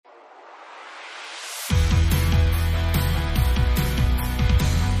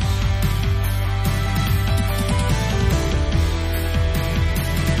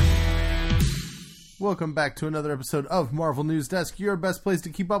Welcome back to another episode of Marvel News Desk, your best place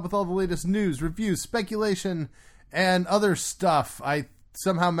to keep up with all the latest news, reviews, speculation, and other stuff. I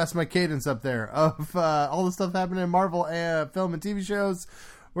somehow messed my cadence up there of all the stuff happening in Marvel film and TV shows.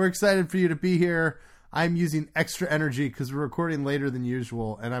 We're excited for you to be here. I'm using extra energy because we're recording later than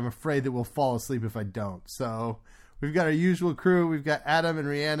usual, and I'm afraid that we'll fall asleep if I don't. So we've got our usual crew. We've got Adam and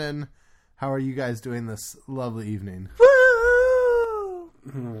Rhiannon. How are you guys doing this lovely evening? Woo!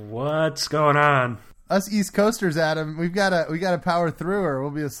 What's going on? Us East Coasters, Adam, we gotta power through or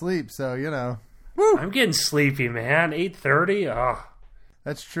we'll be asleep. So Woo! I'm getting sleepy, man. 8:30. Oh.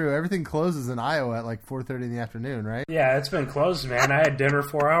 That's true. Everything closes in Iowa at like 4:30 in the afternoon, right? Yeah, it's been closed, man. I had dinner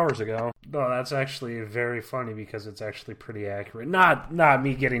 4 hours ago. No, that's actually very funny because it's actually pretty accurate. Not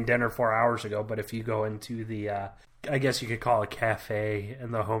me getting dinner 4 hours ago, but if you go into the, I guess you could call it a cafe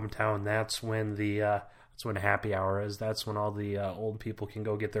in the hometown, that's when that's when happy hour is. That's when all the old people can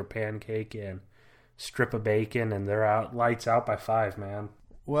go get their pancake and strip of bacon, and they're out, lights out by 5, man.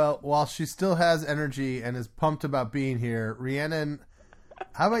 Well, while she still has energy and is pumped about being here, Rhiannon,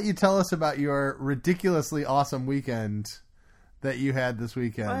 how about you tell us about your ridiculously awesome weekend that you had this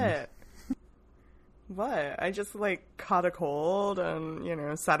weekend? What? I just, caught a cold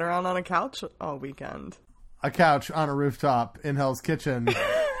and, sat around on a couch all weekend. A couch on a rooftop in Hell's Kitchen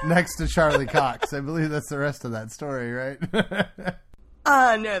next to Charlie Cox. I believe that's the rest of that story, right?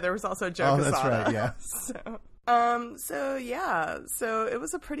 No, there was also Joe Quesada. Oh, that's right, yeah. So it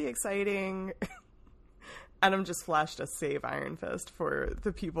was a pretty exciting... Adam just flashed a save Iron Fist for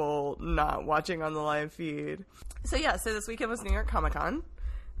the people not watching on the live feed. So this weekend was New York Comic Con,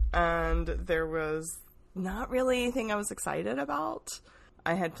 and there was not really anything I was excited about.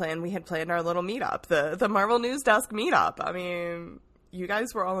 We had planned our little meetup, the Marvel News Desk meetup. I mean, you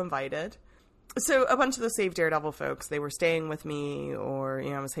guys were all invited. So a bunch of the Save Daredevil folks, they were staying with me, or,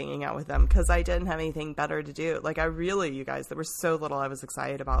 I was hanging out with them because I didn't have anything better to do. You guys, there was so little I was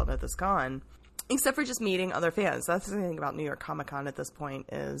excited about at this con. Except for just meeting other fans. That's the thing about New York Comic Con at this point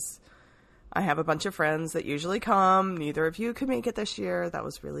is I have a bunch of friends that usually come. Neither of you could make it this year. That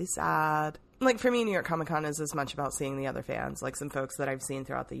was really sad. For me, New York Comic Con is as much about seeing the other fans, some folks that I've seen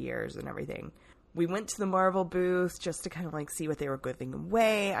throughout the years and everything. We went to the Marvel booth just to kind of see what they were giving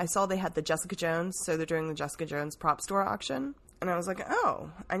away. I saw they had the Jessica Jones, so they're doing the Jessica Jones prop store auction. And I was like, oh,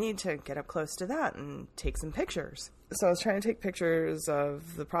 I need to get up close to that and take some pictures. So I was trying to take pictures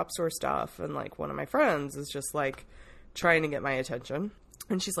of the prop store stuff, and one of my friends is just trying to get my attention.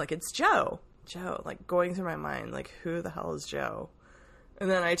 And she's like, it's Joe. Joe, going through my mind, who the hell is Joe? And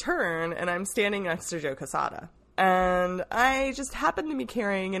then I turn and I'm standing next to Joe Quesada. And I just happened to be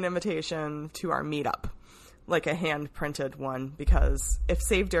carrying an invitation to our meetup, a hand-printed one, because if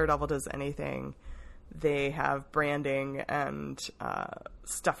Save Daredevil does anything, they have branding and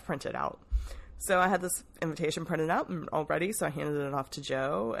stuff printed out. So I had this invitation printed out already, so I handed it off to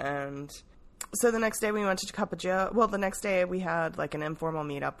Joe. And so the next day we went to Cup of Joe. Well, the next day we had an informal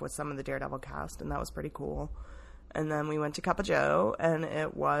meetup with some of the Daredevil cast, and that was pretty cool. And then we went to Cup of Joe, and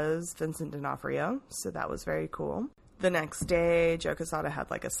it was Vincent D'Onofrio, so that was very cool. The next day, Joe Quesada had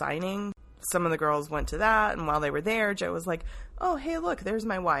a signing. Some of the girls went to that, and while they were there, Joe was like, oh, hey, look, there's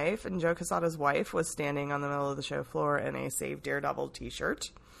my wife. And Joe Quesada's wife was standing on the middle of the show floor in a Save Daredevil t-shirt,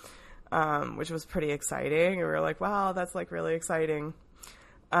 which was pretty exciting. And we were like, wow, that's really exciting.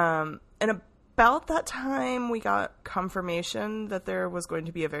 And about that time, we got confirmation that there was going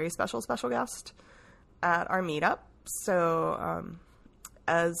to be a very special guest at our meetup. So,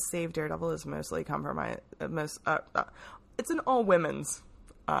 as Save Daredevil is mostly compromised, it's an all-women's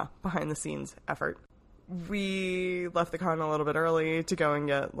behind-the-scenes effort. We left the con a little bit early to go and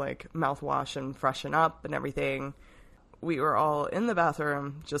get mouthwash and freshen up and everything. We were all in the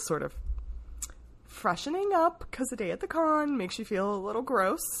bathroom just sort of freshening up because a day at the con makes you feel a little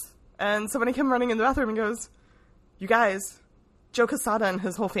gross. And somebody came running in the bathroom and goes, you guys, Joe Quesada and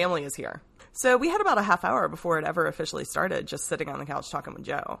his whole family is here. So we had about a half hour before it ever officially started, just sitting on the couch talking with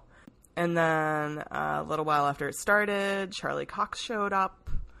Joe. And then a little while after it started, Charlie Cox showed up.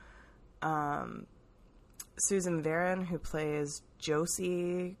 Susan Varon, who plays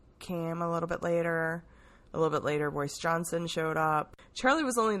Josie, came a little bit later. A little bit later, Royce Johnson showed up. Charlie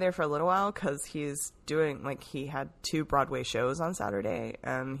was only there for a little while because he's doing, he had 2 Broadway shows on Saturday,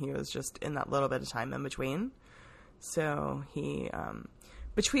 and he was just in that little bit of time in between. So he,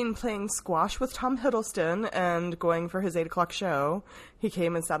 between playing squash with Tom Hiddleston and going for his 8 o'clock show, he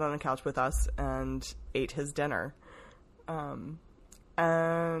came and sat on a couch with us and ate his dinner.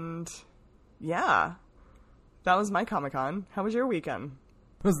 And yeah, that was my Comic-Con. How was your weekend?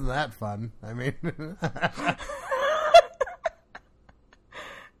 Wasn't that fun? I mean,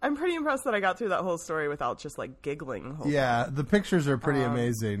 I'm pretty impressed that I got through that whole story without just like giggling the whole time. The pictures are pretty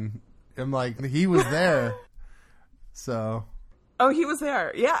amazing. I'm like, he was there. So. Oh, he was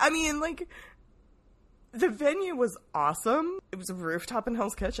there. Yeah, I mean, like, the venue was awesome. It was a rooftop in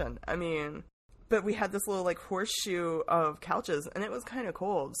Hell's Kitchen. I mean, but we had this little, like, horseshoe of couches, and it was kind of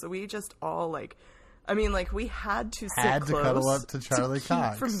cold. So we just all, like, I mean, like, we had to sit close cuddle up to Charlie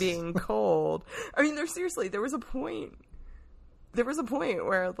Cox from being cold. I mean, there was a point. There was a point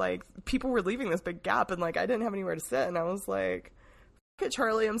where, like, people were leaving this big gap, and, like, I didn't have anywhere to sit, and I was like, "Fuck it,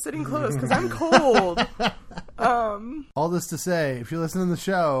 Charlie, I'm sitting close because I'm cold." All this to say, if you're listening to the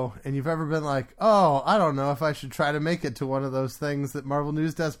show and you've ever been like, "Oh, I don't know if I should try to make it to one of those things that Marvel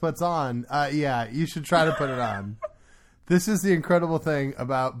News Desk puts on," yeah, you should try to put it on. This is the incredible thing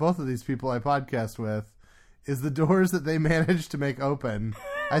about both of these people I podcast with, is the doors that they managed to make open.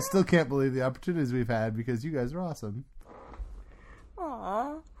 I still can't believe the opportunities we've had because you guys are awesome.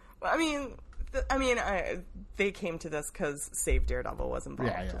 Aw. Well, they came to this because Save Daredevil was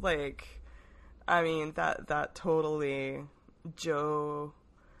involved. Yeah. Like, I mean, that totally, Joe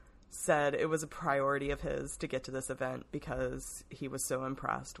said it was a priority of his to get to this event because he was so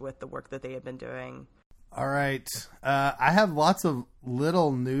impressed with the work that they had been doing. All right. I have lots of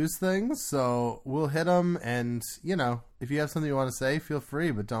little news things, so we'll hit them. And, if you have something you want to say, feel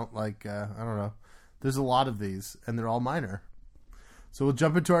free, but don't, I don't know. There's a lot of these, and they're all minor. So we'll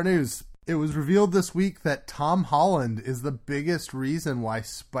jump into our news. It was revealed this week that Tom Holland is the biggest reason why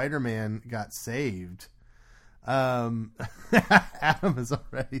Spider-Man got saved. Adam has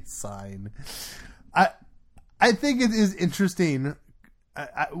already signed. I think it is interesting.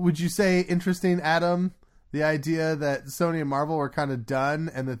 Would you say interesting, Adam? The idea that Sony and Marvel were kind of done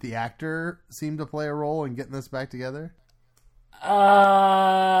and that the actor seemed to play a role in getting this back together?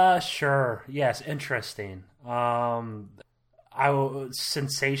 Sure. Yes, interesting.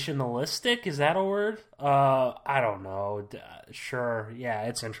 Sensationalistic, is that a word? I don't know. Sure, yeah,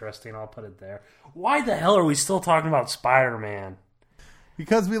 it's interesting. I'll put it there. Why the hell are we still talking about Spider-Man?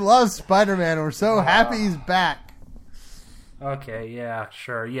 Because we love Spider-Man and we're so happy he's back. Okay, yeah,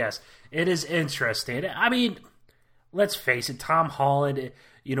 sure, yes. It is interesting. I mean, let's face it, Tom Holland,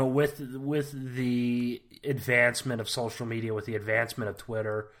 with the advancement of social media, with the advancement of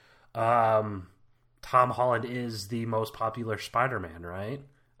Twitter, Tom Holland is the most popular Spider-Man, right?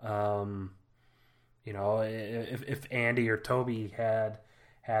 If Andy or Toby had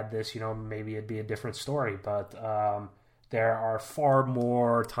this, maybe it'd be a different story. But there are far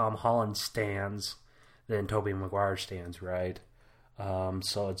more Tom Holland stans than Tobey Maguire stans, right?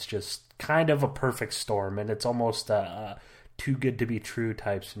 So it's just kind of a perfect storm, and it's almost a too good to be true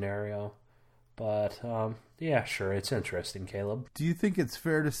type scenario. But yeah, sure, it's interesting, Caleb. Do you think it's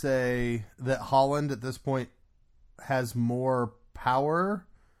fair to say that Holland at this point has more power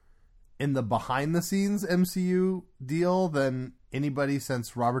in the behind-the-scenes MCU deal than anybody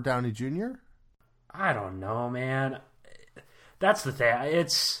since Robert Downey Jr.? I don't know, man. That's the thing.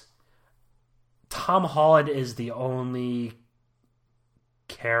 Tom Holland is the only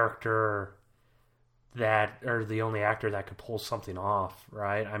character or the only actor that could pull something off,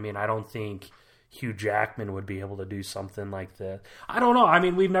 right? I mean, I don't think Hugh Jackman would be able to do something like this. I don't know. I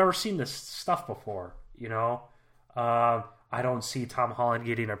mean, we've never seen this stuff before, I don't see Tom Holland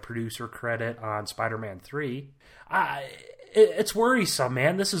getting a producer credit on Spider-Man 3. It's worrisome,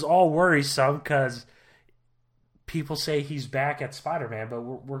 man. This is all worrisome because people say he's back at Spider-Man, but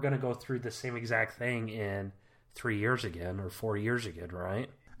we're going to go through the same exact thing in 3 years again or 4 years again, right?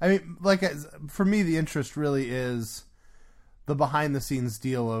 I mean, for me, the interest really is the behind-the-scenes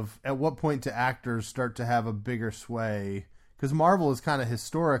deal of at what point do actors start to have a bigger sway? Because Marvel has kind of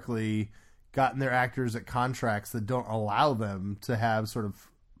historically gotten their actors at contracts that don't allow them to have sort of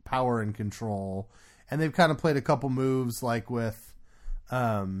power and control. And they've kind of played a couple moves like with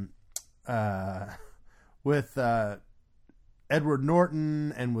Edward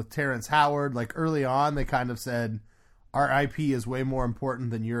Norton and with Terrence Howard. Like early on, they kind of said, our IP is way more important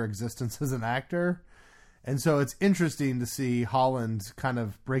than your existence as an actor. And so it's interesting to see Holland kind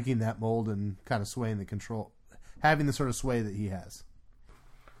of breaking that mold and kind of swaying the control, having the sort of sway that he has.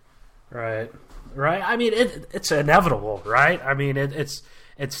 Right. I mean, it's inevitable, right? I mean, it's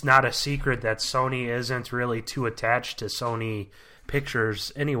not a secret that Sony isn't really too attached to Sony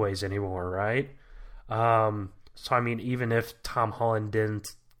Pictures anyways anymore, right? So, I mean, even if Tom Holland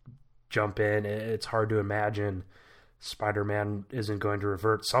didn't jump in, it's hard to imagine Spider-Man isn't going to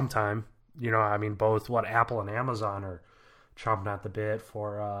revert sometime. I mean, both Apple and Amazon are chomping at the bit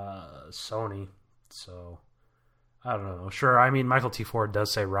for Sony. So, I don't know. Sure, I mean, Michael T. Ford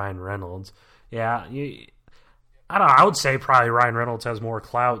does say Ryan Reynolds. Yeah, I don't know. I would say probably Ryan Reynolds has more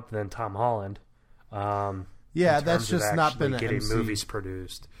clout than Tom Holland. Yeah, that's just not been getting movies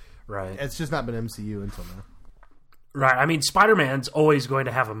produced. Right. It's just not been MCU until now. Right. I mean, Spider-Man's always going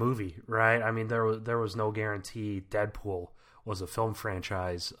to have a movie, right? I mean, there was no guarantee Deadpool was a film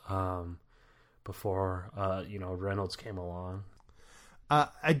franchise before Reynolds came along.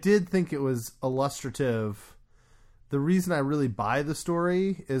 I did think it was illustrative. The reason I really buy the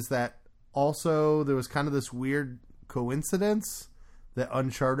story is that also there was kind of this weird coincidence that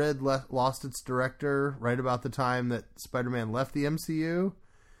Uncharted lost its director right about the time that Spider-Man left the MCU.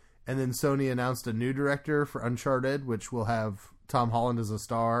 And then Sony announced a new director for Uncharted, which will have Tom Holland as a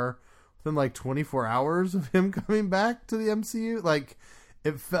star within like 24 hours of him coming back to the MCU. Like,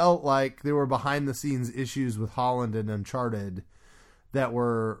 it felt like there were behind the scenes issues with Holland and Uncharted that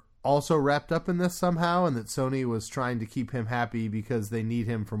were also wrapped up in this somehow, and that Sony was trying to keep him happy because they need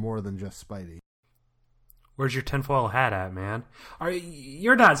him for more than just Spidey. Where's your tinfoil hat at, man?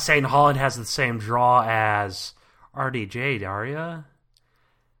 You're not saying Holland has the same draw as RDJ, are you?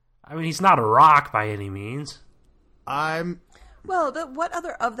 I mean, he's not a rock by any means. Well, what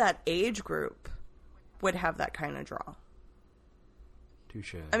other of that age group would have that kind of draw?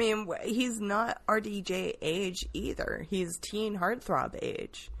 Touche. I mean, he's not RDJ age either. He's teen heartthrob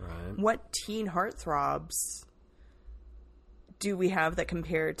age. Right. What teen heartthrobs do we have that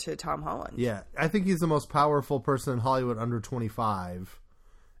compare to Tom Holland? Yeah, I think he's the most powerful person in Hollywood under 25.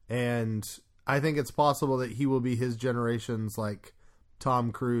 And I think it's possible that he will be his generation's, like,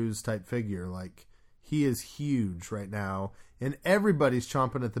 Tom Cruise type figure. Like, he is huge right now, and everybody's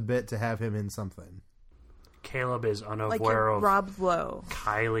chomping at the bit to have him in something. Caleb is unaware of Rob Lowe,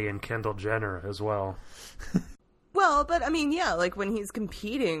 Kylie and Kendall Jenner as well. Well, but I mean, yeah, like when he's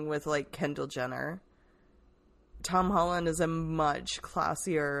competing with like Kendall Jenner, Tom Holland is a much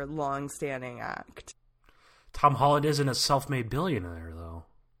classier, long-standing act. Tom Holland isn't a self-made billionaire, though.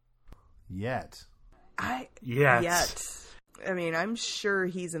 Yet. Yet. I mean, I'm sure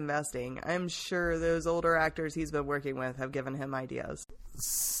he's investing. I'm sure those older actors he's been working with have given him ideas.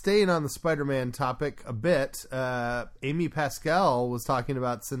 Staying on the Spider-Man topic a bit, Amy Pascal was talking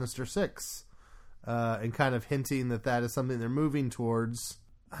about Sinister Six and kind of hinting that is something they're moving towards.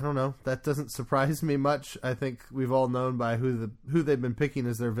 I don't know. That doesn't surprise me much. I think we've all known by who they've been picking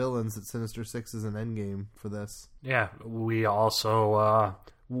as their villains that Sinister Six is an endgame for this. Yeah, we also...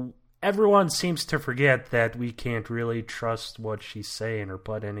 everyone seems to forget that we can't really trust what she's saying or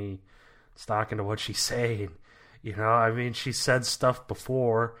put any stock into what she's saying. You know, I mean, she said stuff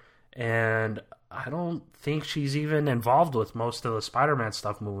before, and I don't think she's even involved with most of the Spider-Man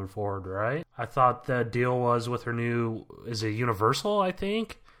stuff moving forward, right? I thought the deal was with her new... Is it Universal, I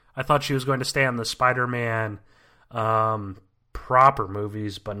think? I thought she was going to stay on the Spider-Man proper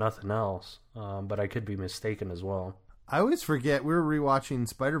movies, but nothing else. But I could be mistaken as well. I always forget, we were rewatching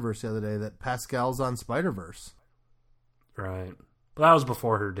Spider-Verse the other day, that Pascal's on Spider-Verse. Right. But that was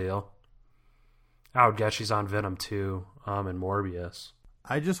before her deal. I would guess she's on Venom 2 and Morbius.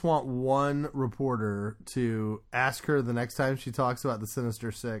 I just want one reporter to ask her the next time she talks about the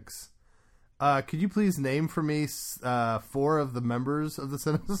Sinister Six, could you please name for me 4 of the members of the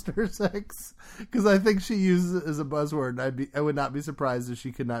Sinister Six? Because I think she uses it as a buzzword, and I would not be surprised if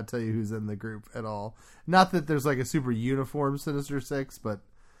she could not tell you who's in the group at all. Not that there's like a super uniform Sinister Six, but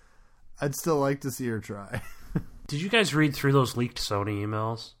I'd still like to see her try. Did you guys read through those leaked Sony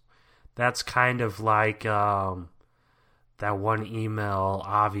emails? That's kind of like that one email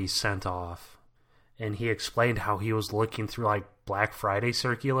Avi sent off, and he explained how he was looking through like Black Friday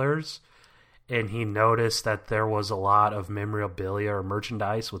circulars, and he noticed that there was a lot of memorabilia or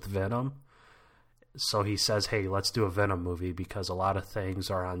merchandise with Venom. So he says, hey, let's do a Venom movie because a lot of things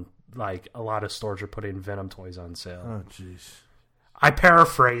are on, like, a lot of stores are putting Venom toys on sale. Oh, jeez. I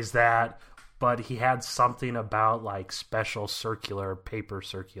paraphrased that, but he had something about, like, special paper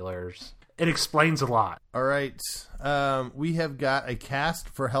circulars. It explains a lot. All right. We have got a cast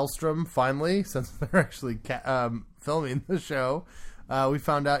for Hellstrom, finally, since they're actually filming the show. We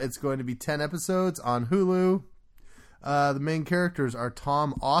found out it's going to be 10 episodes on Hulu. The main characters are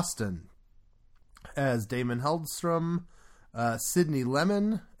Tom Austin as Damon Hellstrom, Sydney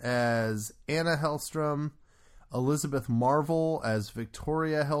Lemon as Anna Hellstrom, Elizabeth Marvel as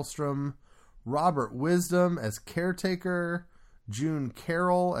Victoria Hellstrom, Robert Wisdom as Caretaker, June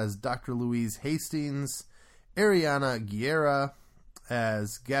Carroll as Dr. Louise Hastings, Ariana Guerra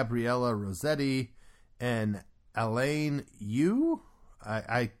as Gabriella Rossetti, and Elaine Yu.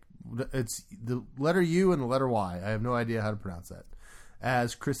 It's the letter U and the letter Y. I have no idea how to pronounce that.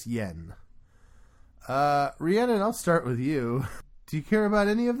 As Chris Yen. Rhiannon, I'll start with you. Do you care about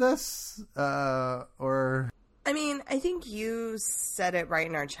any of this? Or... I I mean, I think you said it right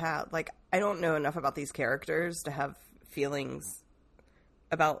in our chat. Like, I don't know enough about these characters to have feelings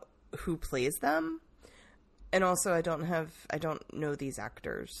about who plays them. And also, I don't know these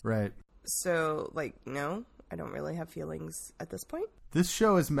actors. Right. So, like, no, I don't really have feelings at this point. This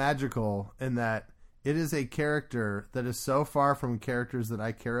show is magical in that it is a character that is so far from characters that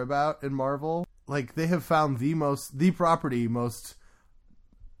I care about in Marvel. Like, they have found the property most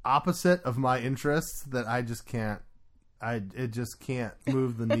opposite of my interests that I just can't, it just can't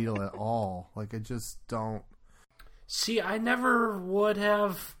move the needle at all. Like, I just don't. See, I never would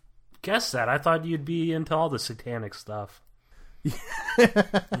have guessed that. I thought you'd be into all the satanic stuff.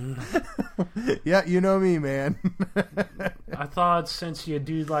 Yeah, you know me, man. I thought since you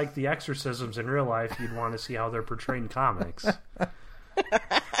do like the exorcisms in real life, you'd want to see how they're portrayed in comics.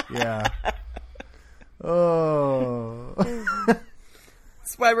 Yeah. Oh.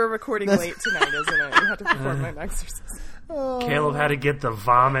 That's why we're recording late tonight, isn't it? We have to perform an exorcism. Caleb had to get the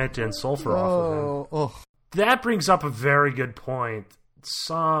vomit and sulfur off of him. Oh. That brings up a very good point.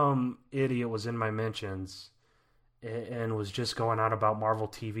 Some idiot was in my mentions and was just going on about Marvel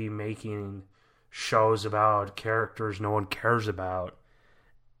TV making shows about characters no one cares about.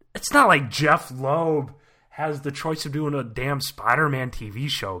 It's not like Jeff Loeb has the choice of doing a damn Spider-Man TV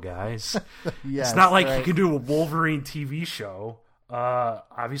show, guys. Yes, it's not like right. he can do a Wolverine TV show.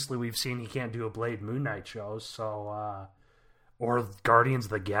 Obviously, we've seen he can't do a Blade Moon Knight show, so or Guardians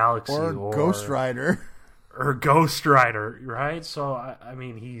of the Galaxy, Or Ghost Rider. Or Ghost Rider, right? So, I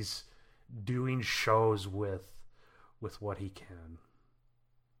mean, he's doing shows with what he can.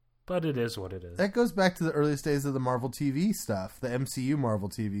 But it is what it is. That goes back to the earliest days of the Marvel TV stuff, the MCU Marvel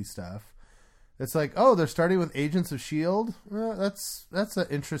TV stuff. It's like, oh, they're starting with Agents of S.H.I.E.L.D.? That's an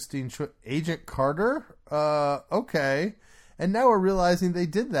interesting choice. Agent Carter? Okay. And now we're realizing they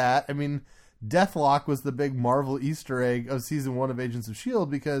did that. I mean, Deathlock was the big Marvel Easter egg of season 1 of Agents of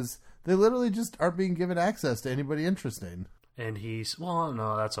S.H.I.E.L.D. because they literally just aren't being given access to anybody interesting. And well,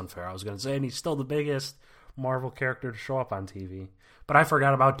 no, that's unfair. I was going to say, and he's still the biggest Marvel character to show up on TV. But I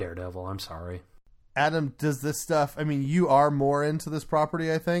forgot about Daredevil. I'm sorry. Adam, does this stuff, I mean, you are more into this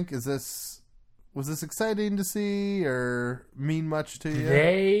property, I think. Was this exciting to see or mean much to you?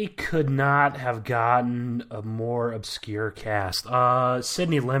 They could not have gotten a more obscure cast.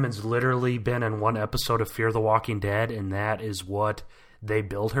 Sidney Lemon's literally been in one episode of Fear the Walking Dead, and that is what they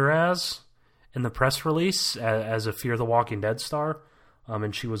billed her as in the press release, as a Fear the Walking Dead star.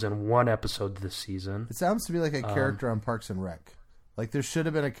 And she was in one episode this season. It sounds to me like a character on Parks and Rec. Like, there should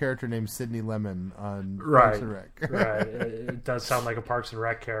have been a character named Sidney Lemon on Parks and Rec. Right. It does sound like a Parks and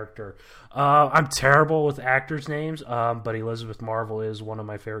Rec character. I'm terrible with actors' names, but Elizabeth Marvel is one of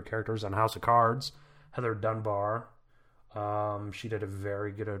my favorite characters on House of Cards. Heather Dunbar. She did a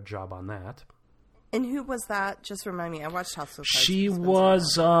very good job on that. And who was that? Just remind me. I watched House of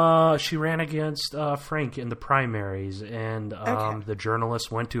Cards. She ran against Frank in the primaries, and the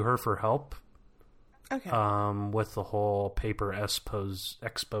journalist went to her for help. Okay. With the whole paper expose,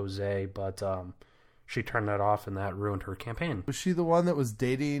 but she turned that off, and that ruined her campaign. Was she the one that was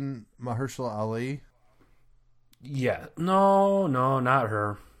dating Mahershala Ali? Yeah. No, not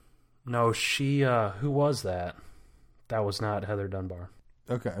her. No, she, who was that? That was not Heather Dunbar.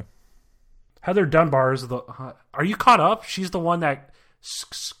 Okay. Heather Dunbar is are you caught up? She's the one that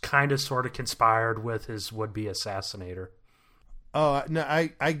kind of sort of conspired with his would-be assassinator. Oh, no,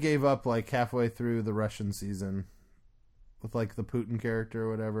 I gave up like halfway through the Russian season with like the Putin character or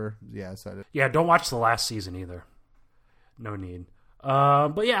whatever. Yeah, so I did. Yeah, don't watch the last season either. No need.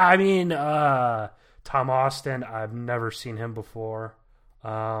 But yeah, I mean, Tom Austin, I've never seen him before.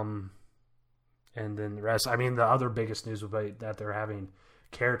 And then the rest, I mean, the other biggest news would be that they're having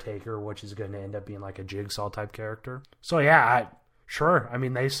Caretaker, which is going to end up being like a Jigsaw type character. So yeah, sure. I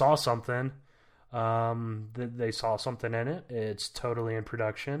mean, they saw something. They saw something in it. It's totally in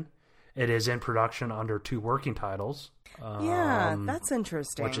production. It is in production under 2 working titles. Yeah, that's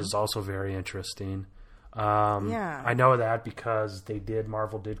interesting. Which is also very interesting. Yeah. I know that because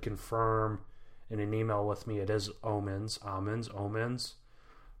Marvel did confirm in an email with me, it is Omens,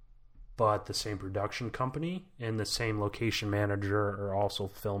 but the same production company and the same location manager are also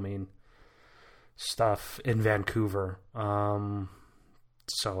filming stuff in Vancouver.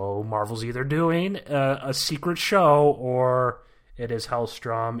 So Marvel's either doing a secret show or it is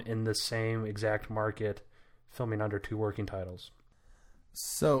Hellstrom in the same exact market filming under 2 working titles.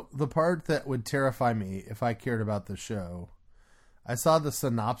 So the part that would terrify me if I cared about the show, I saw the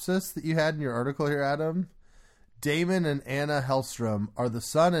synopsis that you had in your article here, Adam. Damon and Anna Hellstrom are the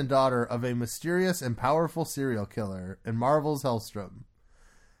son and daughter of a mysterious and powerful serial killer in Marvel's Hellstrom.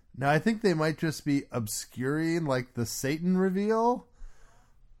 Now, I think they might just be obscuring, like, the Satan reveal.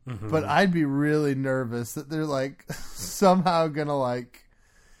 Mm-hmm. But I'd be really nervous that they're, like, somehow gonna, like...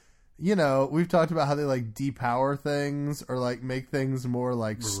 You know, we've talked about how they, like, depower things or, like, make things more,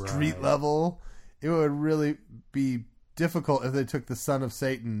 like, street level. It would really be difficult if they took the son of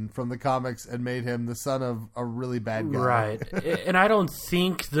Satan from the comics and made him the son of a really bad guy. Right. And I don't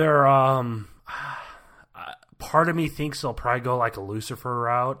think they're... part of me thinks they'll probably go like a Lucifer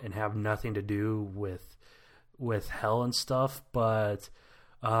route and have nothing to do with hell and stuff, but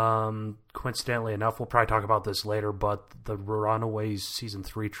coincidentally enough, we'll probably talk about this later, but the Runaways season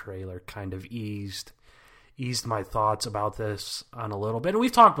 3 trailer kind of eased my thoughts about this on a little bit. And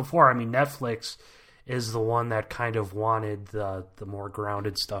we've talked before, I mean, Netflix is the one that kind of wanted the more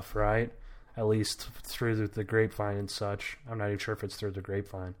grounded stuff, right? At least through the grapevine and such. I'm not even sure if it's through the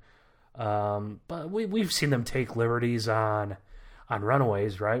grapevine. But we've seen them take liberties on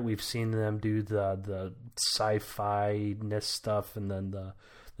Runaways, right? We've seen them do the sci-fi-ness stuff and then the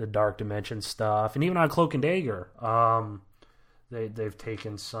dark dimension stuff, and even on Cloak and Dagger, they've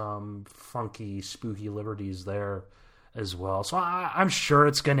taken some funky, spooky liberties there as well. So I'm sure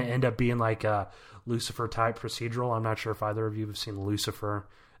it's going to end up being like a Lucifer-type procedural. I'm not sure if either of you have seen Lucifer.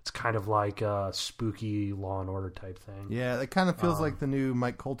 It's kind of like a spooky Law and Order type thing. Yeah, it kind of feels like the new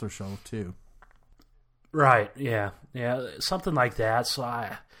Mike Coulter show, too. Right, yeah, something like that. So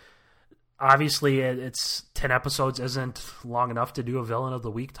obviously it's 10 episodes isn't long enough to do a villain of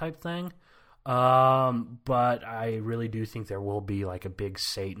the week type thing. But I really do think there will be like a big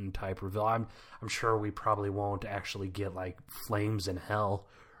Satan type reveal. I'm sure we probably won't actually get like flames in hell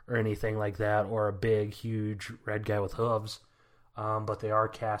or anything like that, or a big, huge red guy with hooves. But they are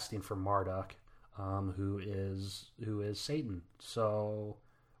casting for Marduk, who is Satan. So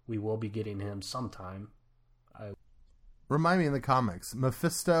we will be getting him sometime. Remind me in the comics,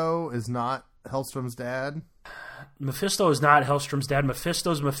 Mephisto is not Hellstrom's dad? Mephisto is not Hellstrom's dad.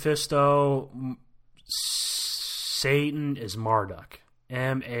 Mephisto's Mephisto. Satan is Marduk.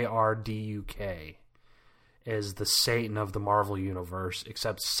 Marduk is the Satan of the Marvel Universe,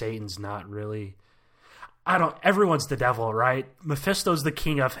 except Satan's not really... everyone's the devil, right? Mephisto's the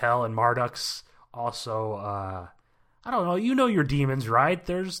king of hell, and Marduk's also, I don't know, you know your demons, right?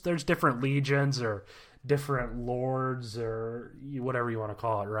 There's different legions or different lords or whatever you want to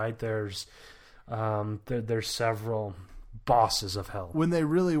call it, right? There's several bosses of hell. When they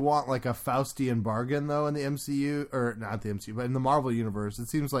really want like a Faustian bargain, though, in the MCU, or not the MCU, but in the Marvel Universe, it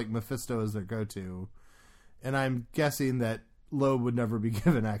seems like Mephisto is their go-to. And I'm guessing that Loeb would never be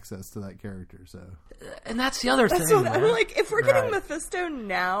given access to that character, so. And that's the other thing. I'm like, if we're getting Mephisto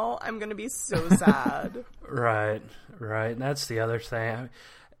now, I'm going to be so sad. Right. And that's the other thing.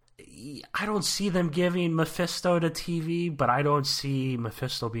 I don't see them giving Mephisto to TV, but I don't see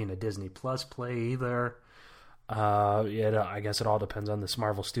Mephisto being a Disney Plus play either. I guess it all depends on this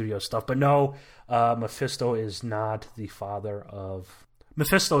Marvel Studio stuff. But no, Mephisto is not the father of...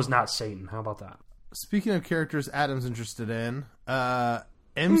 Mephisto is not Satan. How about that? Speaking of characters Adam's interested in,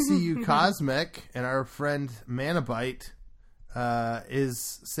 MCU Cosmic and our friend Manabite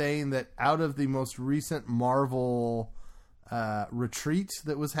is saying that out of the most recent Marvel retreat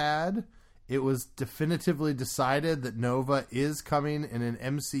that was had, it was definitively decided that Nova is coming in an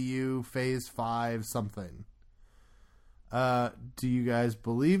MCU Phase 5 something. Do you guys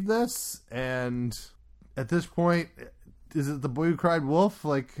believe this? And at this point... Is it the boy who cried wolf?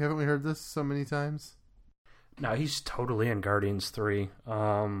 Like, haven't we heard this so many times? No, he's totally in Guardians 3.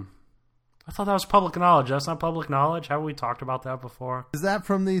 I thought that was public knowledge. That's not public knowledge? Haven't we talked about that before? Is that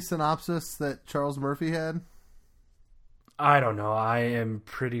from the synopsis that Charles Murphy had? I don't know. I am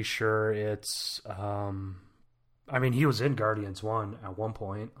pretty sure it's... he was in Guardians 1 at one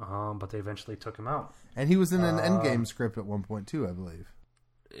point, but they eventually took him out. And he was in an Endgame script at one point, too, I believe.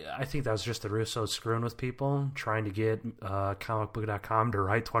 I think that was just the Russos screwing with people, trying to get comicbook.com to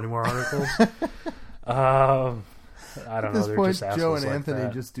write 20 more articles. I don't know. At this point, just Joe and like Anthony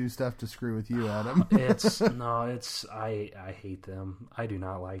that. Just do stuff to screw with you, Adam. I hate them. I do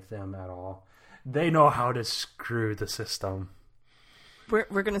not like them at all. They know how to screw the system.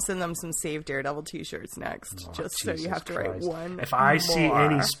 We're going to send them some Save Daredevil t-shirts next, so you have to write one. If I more. see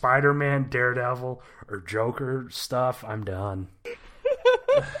any Spider-Man, Daredevil, or Joker stuff, I'm done.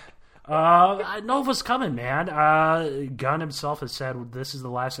 Nova's coming, man. Gunn himself has said this is the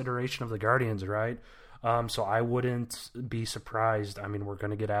last iteration of the Guardians, right? So I wouldn't be surprised. I mean, we're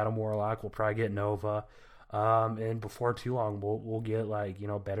going to get Adam Warlock. We'll probably get Nova. And before too long, we'll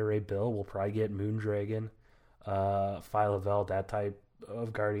get Beta Ray Bill. We'll probably get Moondragon, Phyla-Vell, that type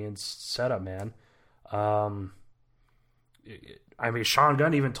of Guardians setup, man. I mean, Sean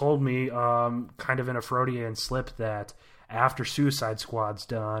Gunn even told me, kind of in a Freudian slip, that after Suicide Squad's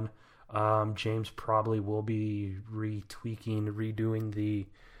done, James probably will be redoing the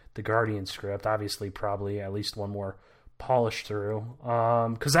Guardian script. Obviously, probably at least one more polish through.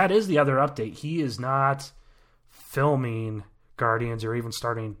 Because that is the other update. He is not filming Guardians or even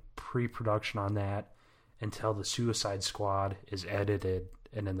starting pre-production on that until the Suicide Squad is edited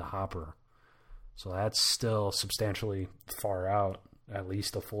and in the hopper. So that's still substantially far out, at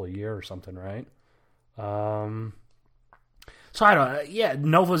least a full year or something, right? So I don't. Yeah,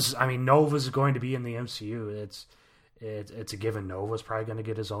 Nova's going to be in the MCU. It's a given. Nova's probably going to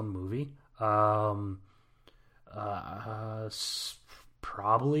get his own movie.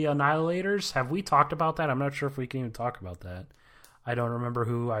 Probably Annihilators. Have we talked about that? I'm not sure if we can even talk about that. I don't remember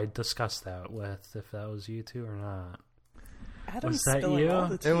who I discussed that with. If that was you two or not. Adam's was that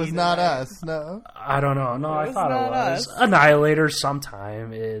you? It was not us. No, I don't know. No, I thought it was. Us. Annihilators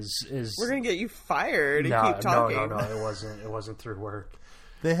sometime is. We're gonna get you fired. No, Keep talking. no. It wasn't. It wasn't through work.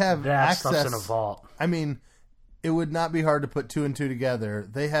 they have That access. stuff's in a vault. I mean, it would not be hard to put two and two together.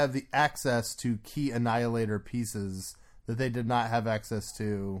 They have the access to key Annihilator pieces that they did not have access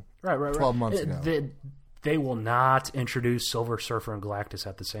to Right. 12 months ago. They will not introduce Silver Surfer and Galactus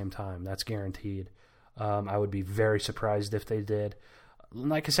at the same time. That's guaranteed. I would be very surprised if they did.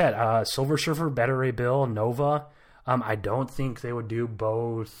 Like I said, Silver Surfer, Beta Ray Bill, Nova. I don't think they would do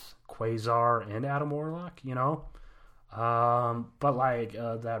both Quasar and Adam Warlock, you know? But like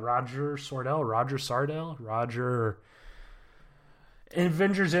that Roger Sardell,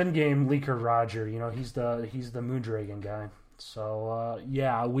 Avengers Endgame leaker Roger, you know, he's the Moondragon guy. So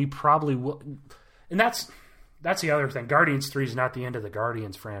yeah, we probably will, and that's the other thing. Guardians 3 is not the end of the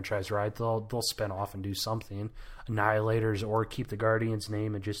Guardians franchise, right? They'll spin off and do something, Annihilators, or keep the Guardians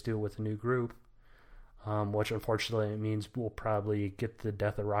name and just do it with a new group. Which unfortunately means we'll probably get the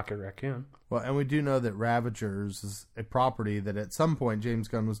death of Rocket Raccoon. Well, and we do know that Ravagers is a property that at some point James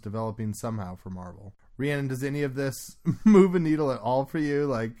Gunn was developing somehow for Marvel. Rhiannon, does any of this move a needle at all for you?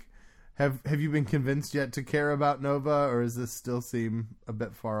 Like, have you been convinced yet to care about Nova, or does this still seem a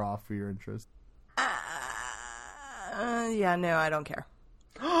bit far off for your interest? Yeah, no, I don't care.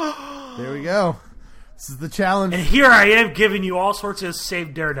 There we go. This is the challenge. And here I am giving you all sorts of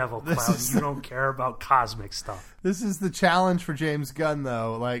save Daredevil clout. You don't care about cosmic stuff. This is the challenge for James Gunn,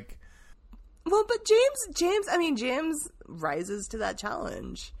 though. Like, well, but James rises to that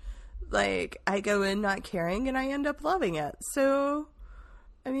challenge. Like, I go in not caring and I end up loving it. So,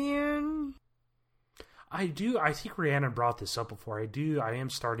 I mean, I think Rhiannon brought this up before. I am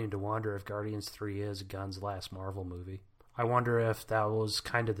starting to wonder if Guardians 3 is Gunn's last Marvel movie. I wonder if that was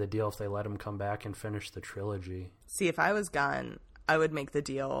kind of the deal, if they let him come back and finish the trilogy. See, if I was Gunn, I would make the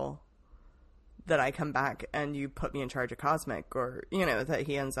deal that I come back and you put me in charge of Cosmic, or, you know, that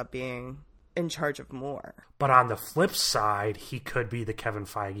he ends up being in charge of more. But on the flip side, he could be the Kevin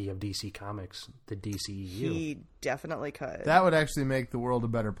Feige of DC Comics, the DCEU. He definitely could. that would actually make the world a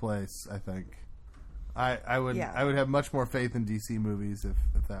better place, I think. I would have much more faith in DC movies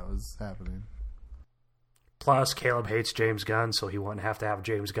if that was happening. Plus, Caleb hates James Gunn, so he wouldn't have to have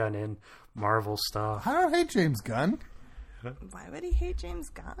James Gunn in Marvel stuff. I don't hate James Gunn. Why would he hate James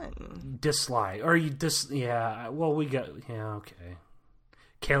Gunn? Dislike. Or yeah, well, okay.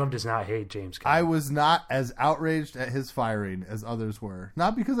 Caleb does not hate James Gunn. I was not as outraged at his firing as others were.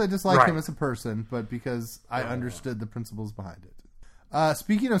 Not because I dislike him as a person, but because I understood the principles behind it.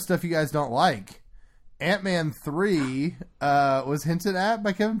 Speaking of stuff you guys don't like, Ant-Man 3 was hinted at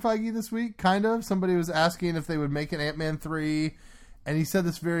by Kevin Feige this week, kind of. Somebody was asking if they would make an Ant-Man 3, and he said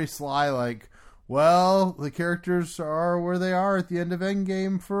this very sly, like, well, the characters are where they are at the end of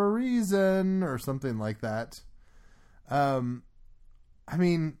Endgame for a reason, or something like that. I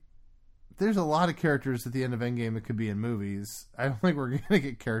mean, there's a lot of characters at the end of Endgame that could be in movies. I don't think we're going to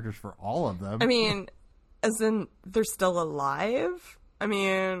get characters for all of them. I mean, as in, they're still alive? I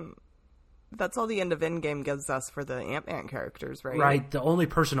mean, that's all the end of Endgame gives us for the Ant-Man characters, right? Right. The only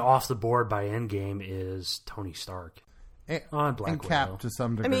person off the board by Endgame is Tony Stark. On Black and Cap Widow. to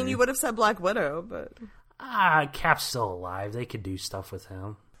some degree. I mean, you would have said Black Widow, but... Cap's still alive. They could do stuff with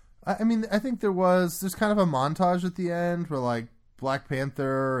him. I mean, I think there's kind of a montage at the end where, like, Black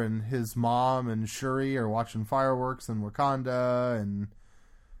Panther and his mom and Shuri are watching fireworks in Wakanda, and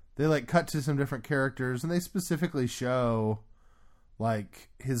they, like, cut to some different characters, and they specifically show, like,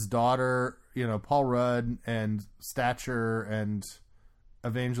 his daughter, you know, Paul Rudd and Stature and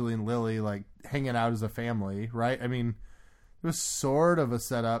Evangeline Lilly, like, hanging out as a family, right? I mean, it was sort of a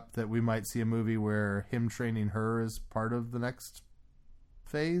setup that we might see a movie where him training her is part of the next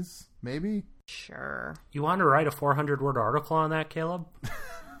phase, maybe? Sure. You want to write a 400-word article on that, Caleb?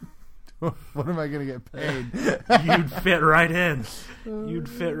 What am I going to get paid? You'd fit right in. You'd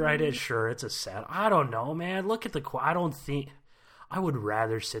fit right in. Sure, it's a sad... I don't know, man. Look at the... I don't think... I would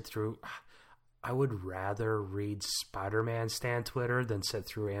rather sit through... I would rather read Spider-Man stan Twitter than sit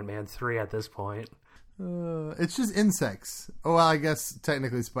through Ant-Man 3 at this point. It's just insects. Oh, well, I guess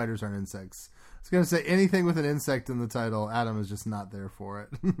technically spiders aren't insects. I was going to say anything with an insect in the title, Adam is just not there for it.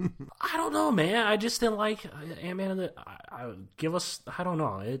 I don't know, man. I just didn't like Ant-Man. Give us... I don't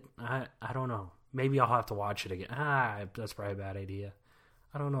know. I don't know. Maybe I'll have to watch it again. That's probably a bad idea.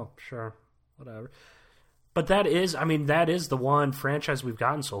 I don't know. Sure. Whatever. But that is the one franchise we've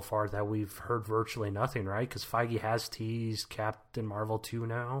gotten so far that we've heard virtually nothing, right? Because Feige has teased Captain Marvel 2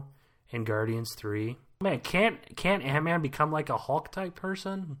 now and Guardians 3. Man, can't Ant-Man become like a Hulk-type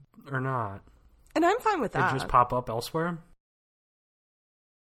person or not? And I'm fine with that. It just pop up elsewhere?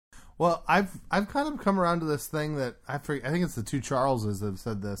 Well, I've kind of come around to this thing that I think it's the two Charleses that have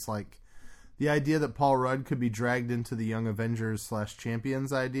said this, like the idea that Paul Rudd could be dragged into the Young Avengers /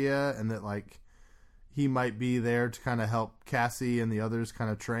 Champions idea, and that like he might be there to kind of help Cassie and the others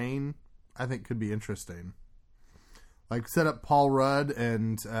kind of train. I think could be interesting. Like set up Paul Rudd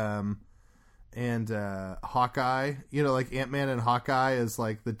and Hawkeye, like Ant-Man and Hawkeye as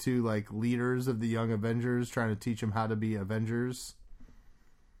like the two like leaders of the Young Avengers, trying to teach them how to be Avengers.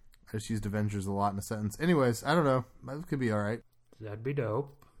 I just used Avengers a lot in a sentence. Anyways, I don't know. That could be all right. That'd be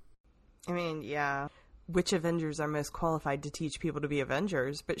dope. I mean, yeah. Which Avengers are most qualified to teach people to be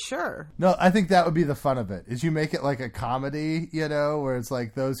Avengers? But sure. No, I think that would be the fun of it. Is you make it like a comedy, where it's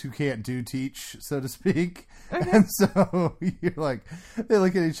like those who can't do teach, so to speak. Okay. And so you're like, they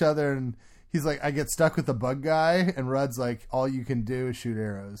look at each other and he's like, I get stuck with the bug guy, and Rudd's like, all you can do is shoot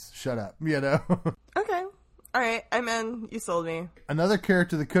arrows. Shut up, Okay. All right, I'm in. You sold me. Another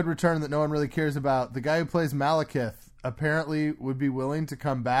character that could return that no one really cares about, the guy who plays Malekith, apparently would be willing to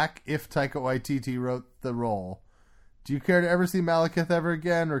come back if Taika Waititi wrote the role. Do you care to ever see Malekith ever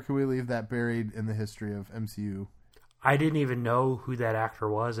again, or can we leave that buried in the history of MCU? I didn't even know who that actor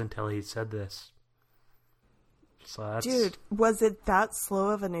was until he said this. So Dude, was it that slow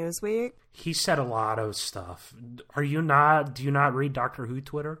of a news week? He said a lot of stuff. Do you not read Doctor Who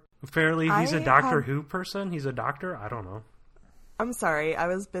Twitter? Apparently he's a Doctor Who person? He's a doctor? I don't know. I'm sorry. I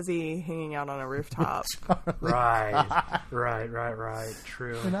was busy hanging out on a rooftop. Right.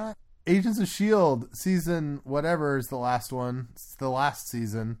 True. Agents of S.H.I.E.L.D. season whatever is the last one. It's the last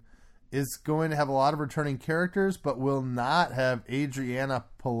season. Is going to have a lot of returning characters, but will not have Adriana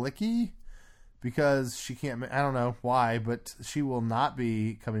Palicki because she can't... I don't know why, but she will not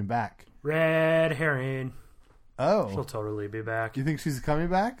be coming back. Red herring. Oh. She'll totally be back. You think she's coming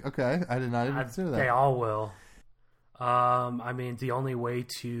back? Okay. I did not even consider that. They all will. The only way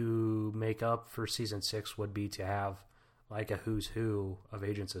to make up for season 6 would be to have like a who's who of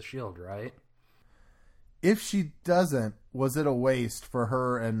Agents of S.H.I.E.L.D., right? If she doesn't, was it a waste for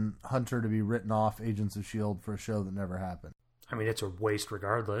her and Hunter to be written off Agents of S.H.I.E.L.D. for a show that never happened? I mean, it's a waste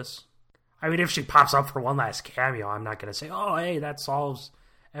regardless. I mean, if she pops up for one last cameo, I'm not going to say, oh, hey, that solves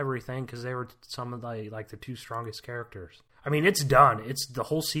everything, because they were some of the two strongest characters. I mean, it's done. The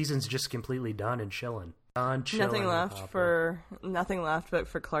whole season's just completely done and chilling. Nothing left but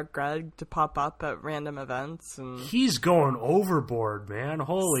for Clark Gregg to pop up at random events, and he's going overboard, man.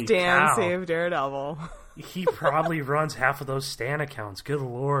 Holy Stan cow. Save Daredevil. He probably runs half of those Stan accounts. Good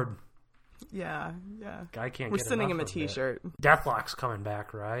Lord. Yeah. Guy can't. We're sending him a T-shirt. Deathlock's coming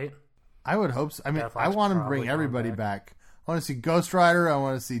back, right? I would hope so. I mean, I want him to bring everybody back. I want to see Ghost Rider. I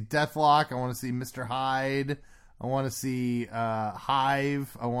want to see Deathlock. I want to see Mr. Hyde. I want to see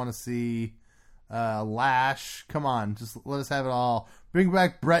Hive. I want to see Lash. Come on, just let us have it all. Bring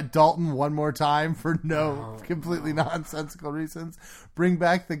back Brett Dalton one more time for completely nonsensical reasons. Bring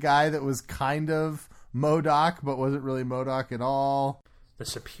back the guy that was kind of MODOK but wasn't really MODOK at all. The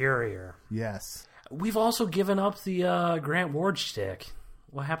Superior. Yes. We've also given up the Grant Ward shtick.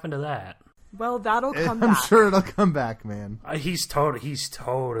 What happened to that? Well, that'll come back. I'm sure it'll come back, man. He's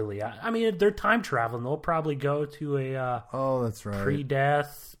totally. I mean, they're time traveling. They'll probably go to a. That's right.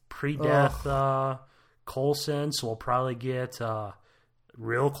 Pre-death Coulson. So we'll probably get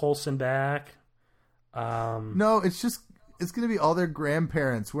real Coulson back. No, it's going to be all their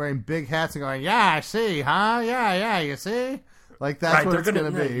grandparents wearing big hats and going, "Yeah, I see, huh? Yeah, you see." Like that's what it's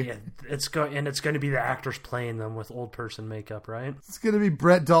going to be. Yeah, it's going to be the actors playing them with old person makeup, right? It's going to be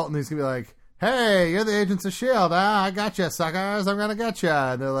Brett Dalton. He's going to be like, "Hey, you're the Agents of S.H.I.E.L.D., huh? I got you, suckers. I'm going to get you."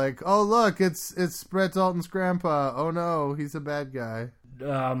 And they're like, "Oh, look, it's Brett Dalton's grandpa. Oh, no, he's a bad guy."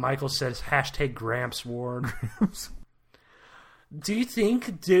 Michael says, #Gramps Ward. Do you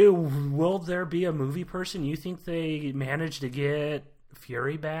think, will there be a movie person? You think they managed to get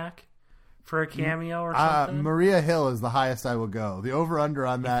Fury back for a cameo or something? Maria Hill is the highest I will go. The over-under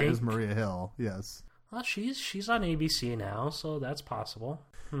on that is Maria Hill, yes. Well, she's on ABC now, so that's possible.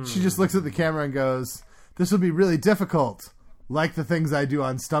 She just looks at the camera and goes, "This will be really difficult. Like the things I do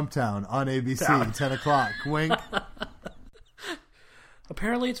on Stumptown on ABC, 10 o'clock. Wink."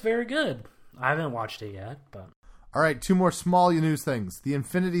 Apparently it's very good. I haven't watched it yet, but... All right, 2 more small news things. The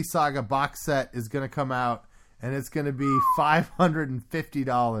Infinity Saga box set is going to come out, and it's going to be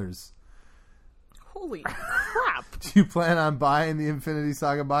 $550. Holy crap. Do you plan on buying the Infinity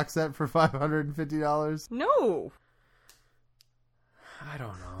Saga box set for $550? No. I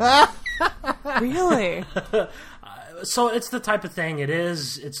don't know. Really? So it's the type of thing,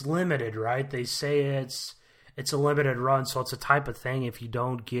 it's limited, right? They say it's a limited run, so it's a type of thing, if you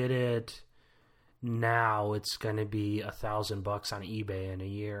don't get it now, it's going to be $1,000 on eBay in a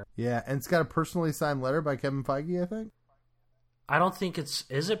year. Yeah, and it's got a personally signed letter by Kevin Feige, I think. I don't think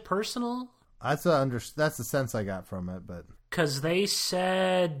is it personal? That's the sense I got from it, but because they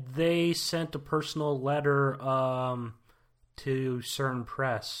said they sent a personal letter to certain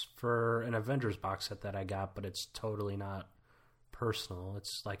press for an Avengers box set that I got, but it's totally not personal.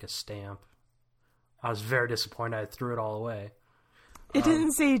 It's like a stamp. I was very disappointed. I threw it all away. It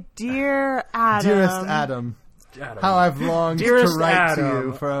didn't say, "Dear Adam." Dearest Adam, how I've longed to write to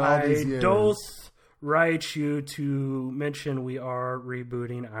you for all these years. I don't write you to mention we are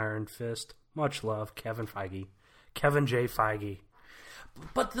rebooting Iron Fist. Much love, Kevin Feige. Kevin J. Feige.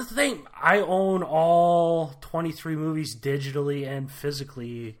 But the thing, I own all 23 movies digitally and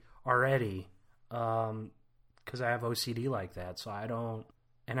physically already. Because I have OCD like that, so I don't...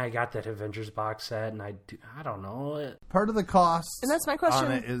 And I got that Avengers box set, and I don't know. Part of the cost, and that's my question,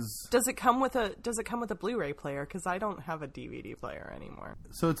 on it is, does it come with a Blu-ray player? Because I don't have a DVD player anymore.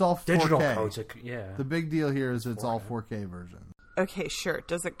 So it's all 4K. Digital codes, yeah. The big deal here is it's all 4K version. Okay, sure.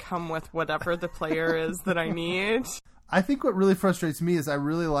 Does it come with whatever the player is that I need? I think what really frustrates me is I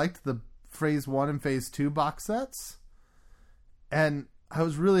really liked the Phase 1 and Phase 2 box sets. And I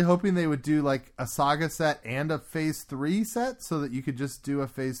was really hoping they would do like a Saga set and a Phase 3 set so that you could just do a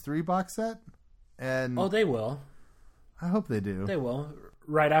Phase 3 box set. And they will. I hope they do. They will.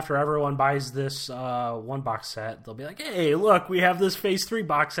 Right after everyone buys this one box set, they'll be like, "Hey, look, we have this Phase 3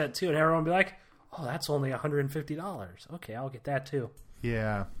 box set too." And everyone will be like, "Oh, that's only $150. Okay, I'll get that too."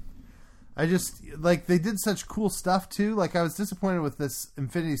 Yeah. I just, like, they did such cool stuff too. Like, I was disappointed with this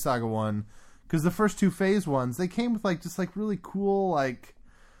Infinity Saga one. Because the first 2 Phase ones, they came with like just like really cool like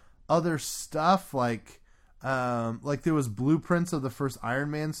other stuff, like there was blueprints of the first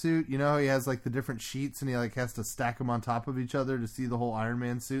Iron Man suit. You know, he has like the different sheets and he like has to stack them on top of each other to see the whole Iron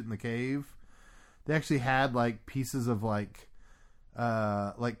Man suit in the cave. They actually had like pieces of like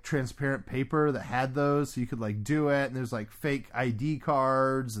transparent paper that had those, so you could like do it. And there's like fake ID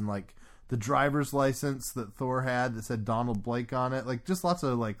cards and like the driver's license that Thor had that said Donald Blake on it. Like just lots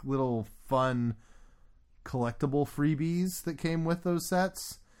of like little fun collectible freebies that came with those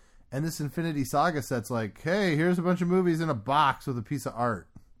sets. And this Infinity Saga set's like, hey, here's a bunch of movies in a box with a piece of art.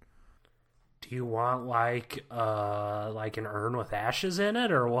 Do you want like an urn with ashes in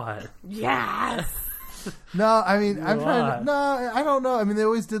it or what? Yes. No, I mean, I don't know. I mean, they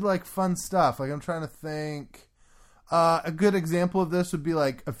always did like fun stuff. Like I'm trying to think. A good example of this would be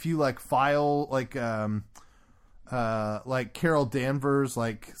like a few like file like Carol Danvers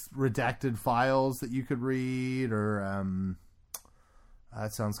like redacted files that you could read, or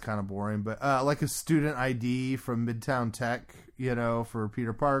that sounds kind of boring, but like a student ID from Midtown Tech, you know, for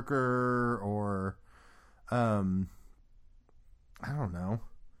Peter Parker, or I don't know.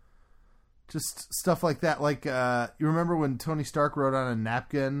 Just stuff like that. Like, you remember when Tony Stark wrote on a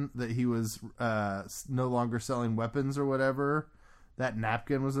napkin that he was no longer selling weapons or whatever? That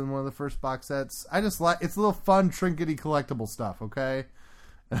napkin was in one of the first box sets. I just like, it's a little fun, trinkety, collectible stuff, okay?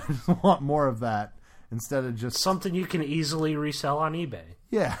 I just want more of that instead of just... something you can easily resell on eBay.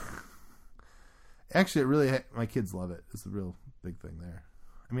 Yeah. Actually, it really, my kids love it. It's the real big thing there.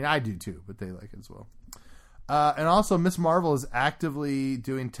 I mean, I do too, but they like it as well. And also, Ms. Marvel is actively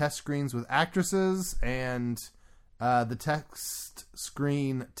doing test screens with actresses, and the text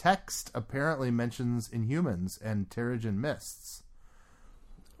screen text apparently mentions Inhumans and Terrigen Mists.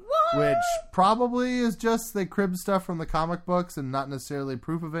 What? Which probably is just they cribbed stuff from the comic books and not necessarily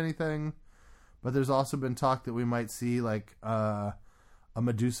proof of anything. But there's also been talk that we might see like a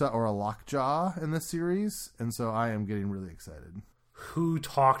Medusa or a Lockjaw in this series, and so I am getting really excited. Who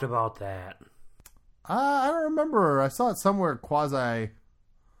talked about that? I don't remember. I saw it somewhere quasi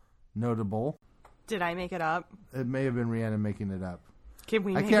notable. Did I make it up? It may have been Rhiannon making it up. Can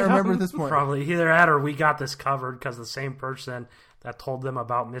we? I make can't it remember up? at this point. Probably either that or we got this covered because the same person that told them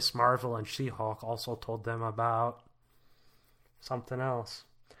about Miss Marvel and She-Hulk also told them about something else.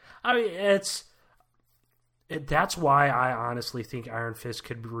 I mean, that's why I honestly think Iron Fist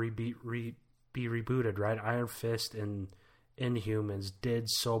could be rebooted, right? Iron Fist and Inhumans did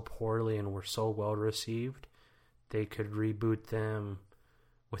so poorly and were so well received, they could reboot them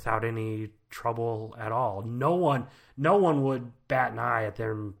without any trouble at all. No one would bat an eye at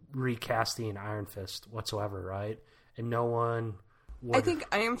them recasting Iron Fist whatsoever, right? And no one would. I think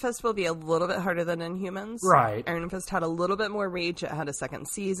Iron Fist will be a little bit harder than Inhumans. Right. Iron Fist had a little bit more reach. It had a second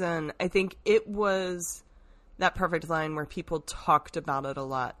season. I think it was that perfect line where people talked about it a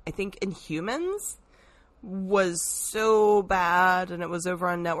lot. I think Inhumans was so bad, and it was over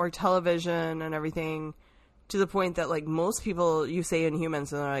on network television and everything, to the point that, like, most people, you say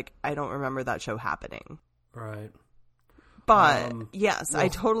Inhumans, and they're like, I don't remember that show happening. Right. But, yes, I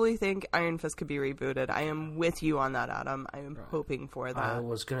totally think Iron Fist could be rebooted. I am with you on that, Adam. I am hoping for that. I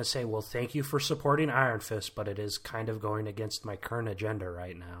was going to say, well, thank you for supporting Iron Fist, but it is kind of going against my current agenda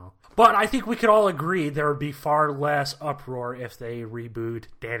right now. But I think we could all agree there would be far less uproar if they reboot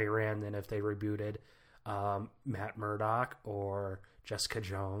Danny Rand than if they rebooted Matt Murdock or Jessica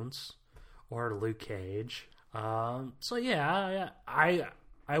Jones or Luke Cage. So yeah,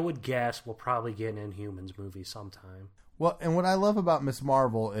 I would guess we'll probably get an Inhumans movie sometime. Well, and what I love about Miss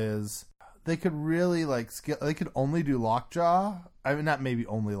Marvel is they could really they could only do Lockjaw. I mean, not maybe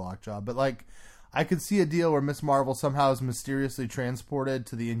only Lockjaw, but like I could see a deal where Miss Marvel somehow is mysteriously transported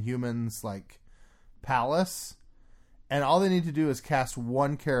to the Inhumans palace, and all they need to do is cast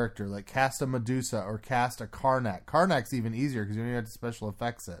one character, like cast a Medusa or cast a Karnak. Karnak's even easier because you don't even have to special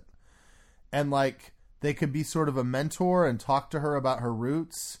effects it, and they could be sort of a mentor and talk to her about her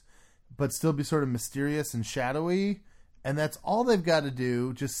roots, but still be sort of mysterious and shadowy. And that's all they've got to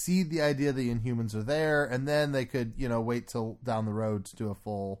do. Just seed the idea the Inhumans are there, and then they could, wait till down the road to do a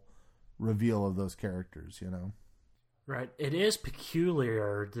full reveal of those characters, Right. It is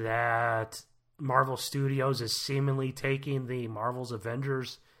peculiar that Marvel Studios is seemingly taking the Marvel's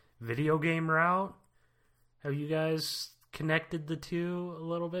Avengers video game route. Have you guys connected the two a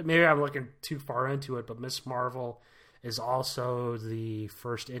little bit? Maybe I'm looking too far into it, but Miss Marvel is also the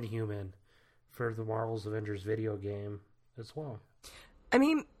first Inhuman for the Marvel's Avengers video game as well. I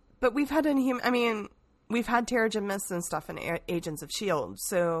mean, but we've had we've had Terrigen Mist and stuff in Agents of S.H.I.E.L.D.,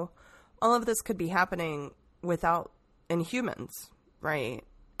 so all of this could be happening without Inhumans, right?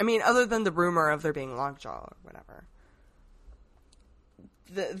 I mean, other than the rumor of there being Lockjaw or whatever.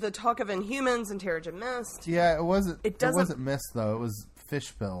 The talk of Inhumans and Terrigen Mist. Yeah, it wasn't Mist, though. It was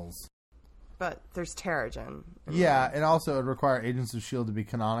fish pills. But there's Terrigen. Yeah, and also it would require Agents of S.H.I.E.L.D. to be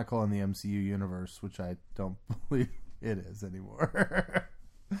canonical in the MCU universe, which I don't believe it is anymore.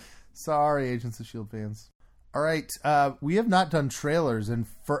 Sorry, Agents of S.H.I.E.L.D. fans. All right, we have not done trailers in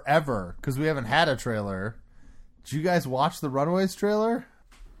forever because we haven't had a trailer. Did you guys watch the Runaways trailer?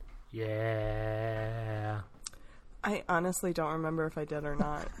 Yeah. I honestly don't remember if I did or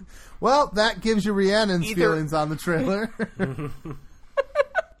not. Well, that gives you Rhiannon's feelings on the trailer.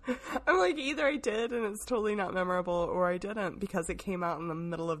 I'm like, either I did and it's totally not memorable, or I didn't because it came out in the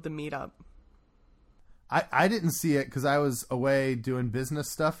middle of the meetup. I didn't see it because I was away doing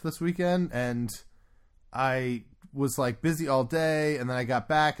business stuff this weekend, and I was busy all day, and then I got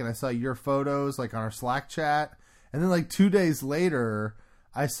back and I saw your photos on our Slack chat, and then 2 days later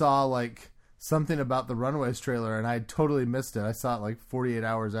I saw something about the Runaways trailer, and I totally missed it. I saw it 48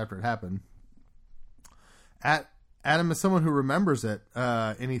 hours after it happened. Adam, as someone who remembers it,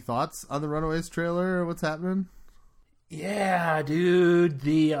 any thoughts on the Runaways trailer or what's happening? Yeah, dude.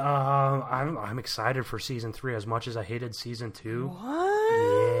 I'm excited for season 3 as much as I hated season 2. What?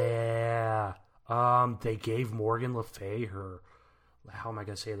 Yeah. They gave Morgan Le Fay her, how am I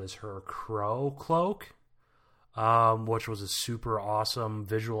gonna say this? Her crow cloak, which was a super awesome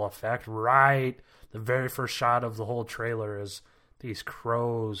visual effect. Right, the very first shot of the whole trailer is these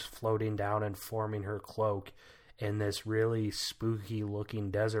crows floating down and forming her cloak in this really spooky looking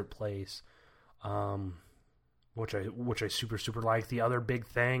desert place, which I super like. The other big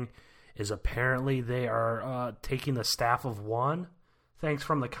thing is apparently they are taking the Staff of One, thanks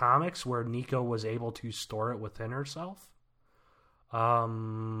from the comics, where Nico was able to store it within herself. I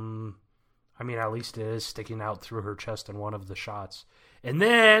mean, at least it is sticking out through her chest in one of the shots. And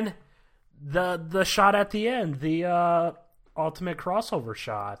then the shot at the end, the ultimate crossover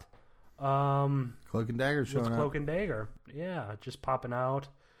shot. Cloak and Dagger showing with up. Cloak and Dagger. Yeah, just popping out.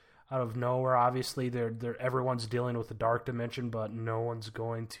 out of nowhere. Obviously, everyone's dealing with the dark dimension, but no one's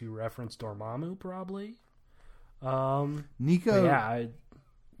going to reference Dormammu probably. Nico, yeah,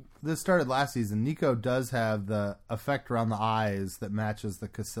 this started last season. Nico does have the effect around the eyes that matches the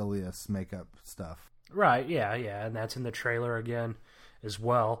Caecilius makeup stuff. Right, yeah, and that's in the trailer again as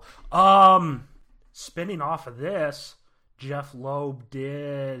well. Spinning off of this, Jeff Loeb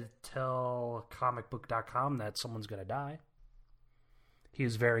did tell comicbook.com that someone's going to die. He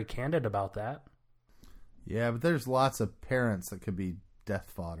was very candid about that. Yeah, but there's lots of parents that could be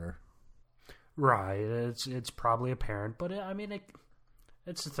death fodder. Right, it's probably a parent, but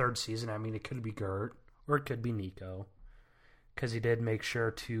it's the third season. I mean, it could be Gert or it could be Nico, because he did make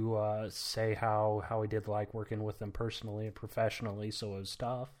sure to say how he did like working with them personally and professionally, so it was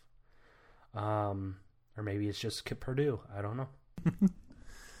tough. Or maybe it's just Kip Purdue. I don't know.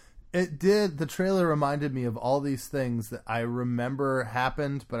 It did. The trailer reminded me of all these things that I remember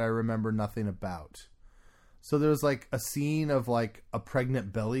happened, but I remember nothing about. So there was like a scene of like a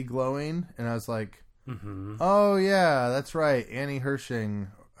pregnant belly glowing, and I was like, oh yeah, that's right. Annie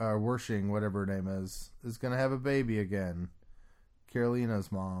Wershing, whatever her name is going to have a baby again.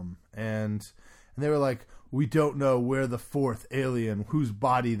 Carolina's mom. And they were like, we don't know where the fourth alien, whose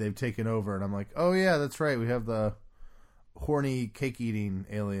body they've taken over. And I'm like, oh yeah, that's right. We have the horny cake-eating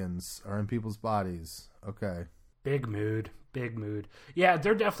aliens are in people's bodies. Okay. Big mood. Yeah,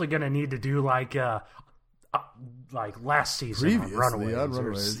 they're definitely going to need to do like last season Previously on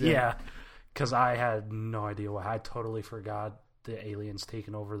Runaways. Yeah, because I had no idea I totally forgot the aliens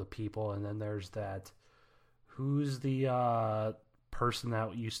taking over the people. And then there's that, who's the person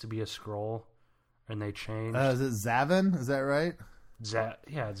that used to be a Skrull and they changed? Is it Zavin? Is that right? Yeah,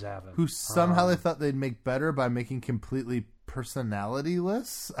 Zavin. Who somehow they thought they'd make better by making completely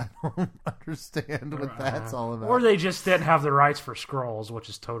personality-less? I don't understand what that's all about. Or they just didn't have the rights for Skrulls, which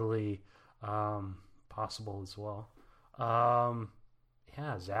is totally possible as well.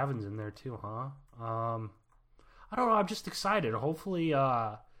 Yeah, Zavin's in there too, huh? I don't know. I'm just excited. Hopefully,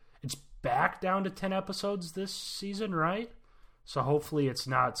 it's back down to 10 episodes this season, right? So hopefully it's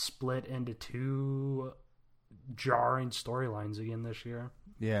not split into two jarring storylines again this year.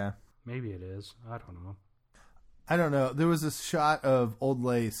 Yeah. Maybe it is. I don't know. There was this shot of Old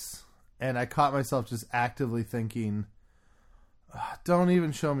Lace, and I caught myself just actively thinking, don't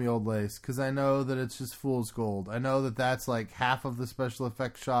even show me Old Lace, because I know that it's just fool's gold. I know that that's like half of the special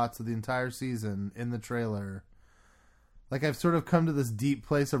effects shots of the entire season in the trailer. Like, I've sort of come to this deep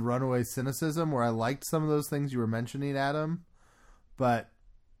place of runaway cynicism where I liked some of those things you were mentioning, Adam, but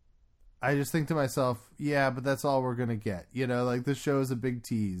I just think to myself, yeah, but that's all we're going to get. You know, like, this show is a big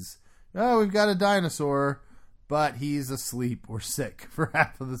tease. Oh, we've got a dinosaur, but he's asleep or sick for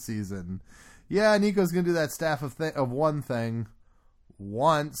half of the season. Yeah, Nico's going to do that staff of one thing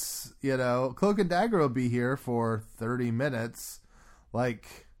once, you know. Cloak and Dagger will be here for 30 minutes.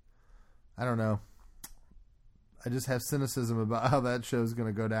 Like, I don't know. I just have cynicism about how that show's going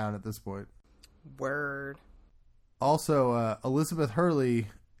to go down at this point. Word. Also, Elizabeth Hurley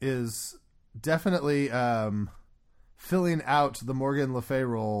is definitely filling out the Morgan Le Fay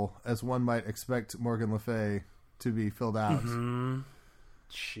role as one might expect Morgan Le Fay to be filled out. Mm-hmm.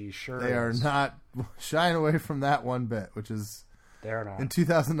 She sure They are not shying away from that one bit, which is... They're not. In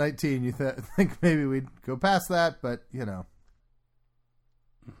 2019, you think maybe we'd go past that, but, you know.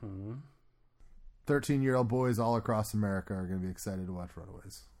 13-year-old boys all across America are going to be excited to watch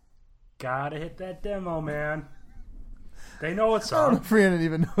Runaways. Gotta hit that demo, man. They know what's I don't know up. if Rhiannon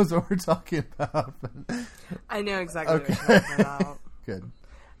even knows what we're talking about. But... I know exactly what you're talking about. Good.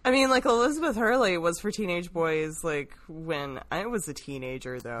 I mean, like, Elizabeth Hurley was for teenage boys, like, when I was a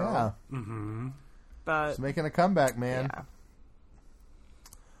teenager, though. Yeah. But... She's making a comeback, man.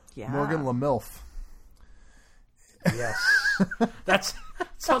 Yeah. Morgan Le Milf. Yes. That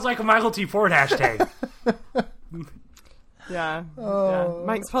sounds like a Michael T. Ford hashtag. Yeah.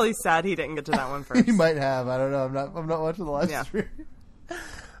 Mike's probably sad he didn't get to that one first. He might have. I don't know. I'm not watching the live stream.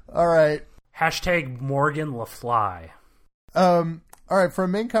 All right. Hashtag Morgan LaFly. All right. For a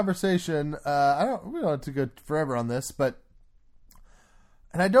main conversation, we don't have to go forever on this,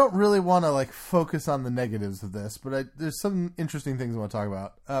 and I don't really want to like focus on the negatives of this, but there's some interesting things I want to talk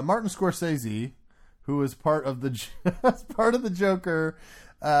about. Martin Scorsese, who was part of the Joker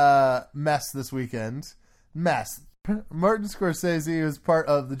mess this weekend. Martin Scorsese was part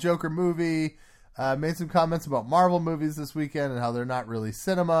of the Joker movie. Made some comments about Marvel movies this weekend and how they're not really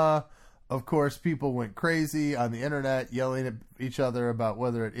cinema. Of course, people went crazy on the internet yelling at each other about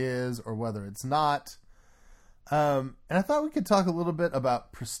whether it is or whether it's not. And I thought we could talk a little bit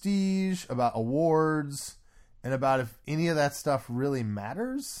about prestige, about awards, and about if any of that stuff really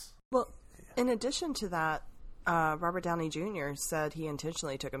matters. Well, in addition to that, Robert Downey Jr. said he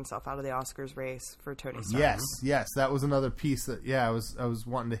intentionally took himself out of the Oscars race for Tony Stark. Yes, that was another piece that I was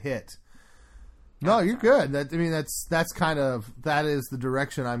wanting to hit. No, you're good. That's kind of that is the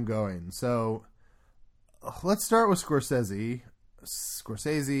direction I'm going. So let's start with Scorsese,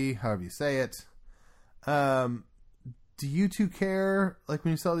 however you say it. Do you two care? Like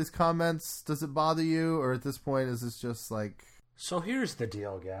when you saw these comments, does it bother you, or at this point is this just like? So here's the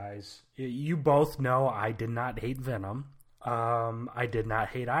deal, guys. You both know I did not hate Venom. I did not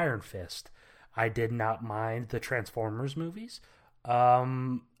hate Iron Fist. I did not mind the Transformers movies.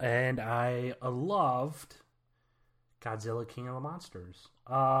 And I loved Godzilla King of the Monsters.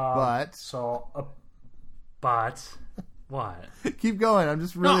 But what? Keep going. I'm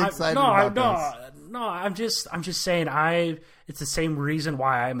just really excited about this. No, I'm just saying it's the same reason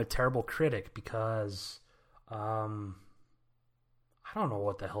why I'm a terrible critic, because I don't know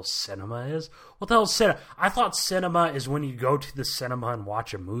what the hell cinema is. What the hell is cinema? I thought cinema is when you go to the cinema and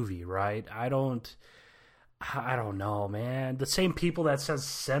watch a movie, right? I don't know, man. The same people that says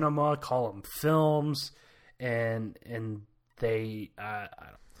cinema call them films, and they.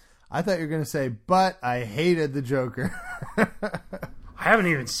 I thought you were going to say, but I hated the Joker. I haven't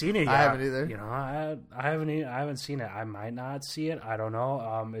even seen it yet. I haven't either. You know, I haven't seen it. I might not see it. I don't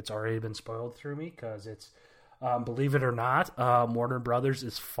know. It's already been spoiled through me because it's, believe it or not, Warner Brothers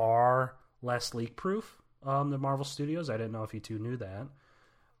is far less leak proof than Marvel Studios. I didn't know if you two knew that.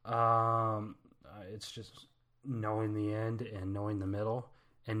 It's just knowing the end and knowing the middle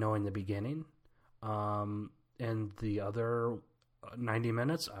and knowing the beginning. And the other 90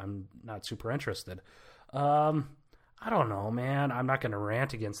 minutes, I'm not super interested. I don't know, man. I'm not going to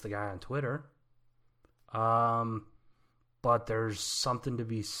rant against the guy on Twitter. But there's something to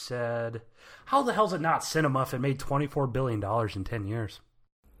be said. How the hell is it not cinema if it made $24 billion in 10 years?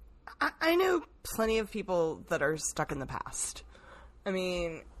 I know plenty of people that are stuck in the past. I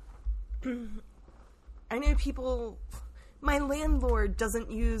mean, I know people... My landlord doesn't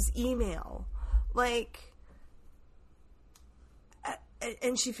use email.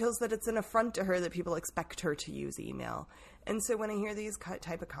 And she feels that it's an affront to her that people expect her to use email. And so when I hear these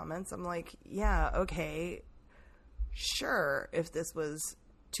type of comments, I'm like, yeah, okay, sure, if this was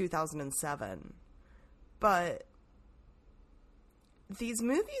 2007. But these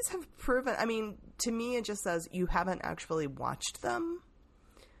movies have proven, I mean, to me it just says you haven't actually watched them.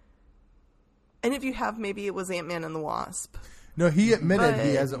 And if you have, maybe it was Ant-Man and the Wasp. No, he admitted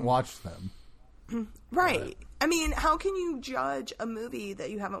he hasn't watched them. Right. I mean, how can you judge a movie that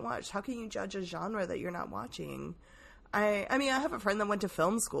you haven't watched? How can you judge a genre that you're not watching? I mean, I have a friend that went to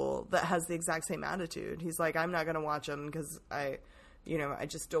film school that has the exact same attitude. He's like, I'm not going to watch them because I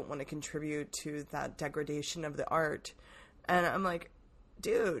just don't want to contribute to that degradation of the art. And I'm like,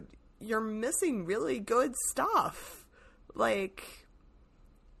 dude, you're missing really good stuff. Like,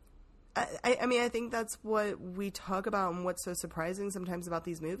 I mean, I think that's what we talk about, and what's so surprising sometimes about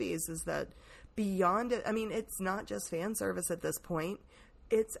these movies is that beyond it, I mean, it's not just fan service at this point.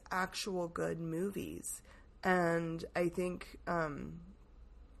 It's actual good movies. And I think, to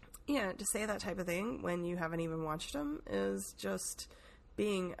say that type of thing when you haven't even watched them is just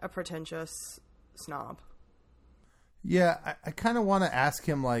being a pretentious snob. Yeah, I kind of want to ask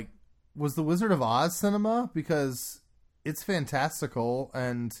him, like, was The Wizard of Oz cinema? Because it's fantastical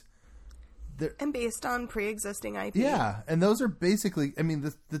and based on pre-existing IP. Yeah, and those are basically, I mean,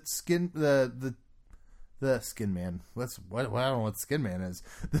 the Skin Man. I don't know what Skin Man is.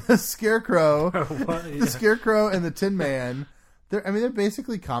 The Scarecrow, the Scarecrow, and the Tin Man. They're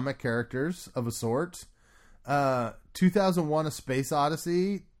basically comic characters of a sort. 2001: A Space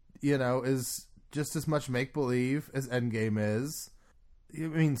Odyssey, is just as much make believe as Endgame is. I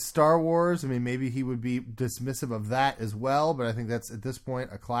mean, Star Wars. I mean, maybe he would be dismissive of that as well, but I think that's at this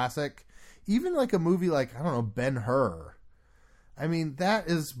point a classic. Even like a movie like, I don't know, Ben-Hur. I mean, that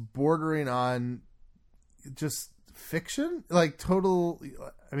is bordering on just fiction. Like total,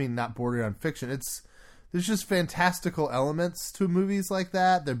 I mean, not bordering on fiction. There's just fantastical elements to movies like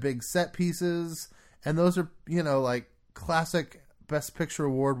that. They're big set pieces. And those are, like classic Best Picture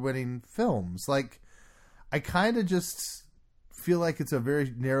award-winning films. Like, I kind of just feel like it's a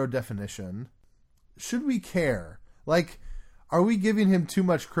very narrow definition. Should we care? Like, are we giving him too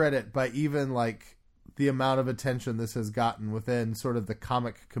much credit by even, like, the amount of attention this has gotten within sort of the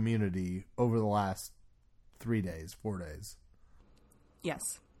comic community over the last 4 days? Yes.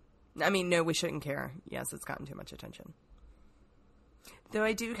 I mean, no, we shouldn't care. Yes, it's gotten too much attention. Though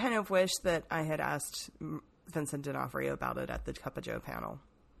I do kind of wish that I had asked Vincent D'Onofrio about it at the Cup of Joe panel.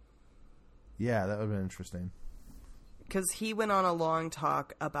 Yeah, that would have been interesting. because he went on a long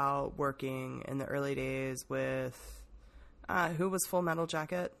talk about working in the early days with, who was Full Metal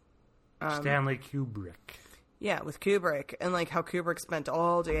Jacket? Stanley Kubrick. Yeah, with Kubrick, and like how Kubrick spent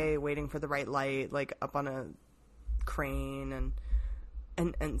all day waiting for the right light, like up on a crane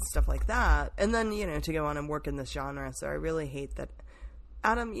and stuff like that. And then, you know, to go on and work in this genre. So I really hate that.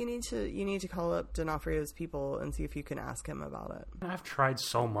 Adam, you need to call up D'Onofrio's people and see if you can ask him about it. I've tried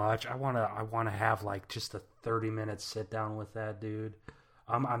so much. I wanna have like just a 30-minute sit down with that dude.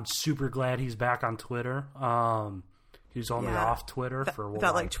 I'm super glad he's back on Twitter. He was only off Twitter for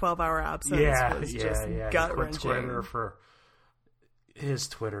that like 12-hour absence. Was just gut-wrenching. Twitter for his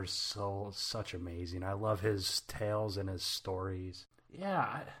Twitter's such amazing. I love his tales and his stories.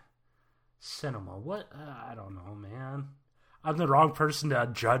 Yeah, cinema. What? I don't know, man. I'm the wrong person to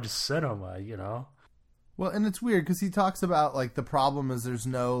judge cinema, you know? Well, and it's weird because he talks about, like, the problem is there's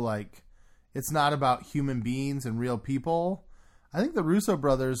no, like, it's not about human beings and real people. I think the Russo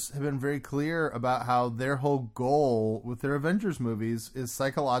brothers have been very clear about how their whole goal with their Avengers movies is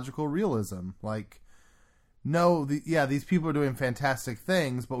psychological realism. Like, no, these people are doing fantastic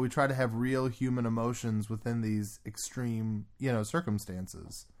things, but we try to have real human emotions within these extreme, you know,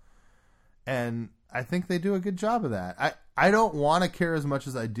 circumstances. And I think they do a good job of that. I don't want to care as much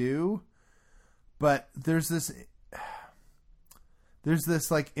as I do, but there's this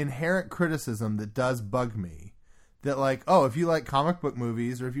like inherent criticism that does bug me. That like, oh, if you like comic book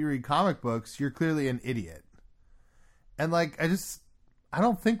movies or if you read comic books, you're clearly an idiot. And like, I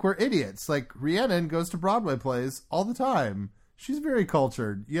don't think we're idiots. Like, Rhiannon goes to Broadway plays all the time. She's very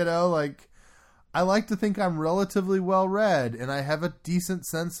cultured, you know, like, I like to think I'm relatively well read and I have a decent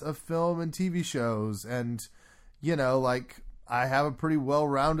sense of film and TV shows. And, you know, like, I have a pretty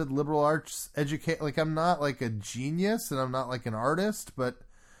well-rounded liberal arts education. Like, I'm not like a genius and I'm not like an artist, but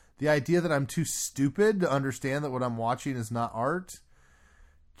the idea that I'm too stupid to understand that what I'm watching is not art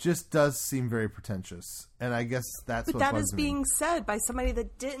just does seem very pretentious. And I guess that's what bugs me. But that is being said by somebody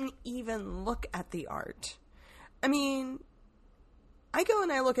that didn't even look at the art. I mean, I go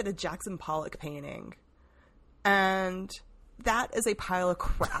and I look at a Jackson Pollock painting, and that is a pile of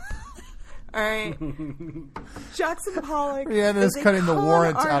crap. All right? Jackson Pollock Rhiannon is cutting the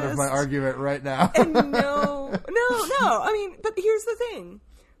warrant out of my argument right now. And no. I mean, but here's the thing.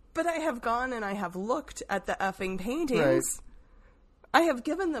 But I have gone and I have looked at the effing paintings. Right. I have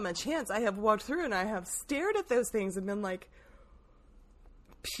given them a chance. I have walked through and I have stared at those things and been like,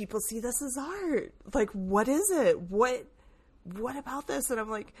 people see this as art. Like, what is it? What about this? And I'm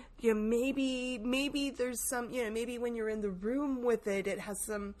like, you know, maybe there's some, you know, maybe when you're in the room with it, it has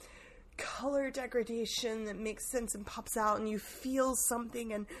some color degradation that makes sense and pops out and you feel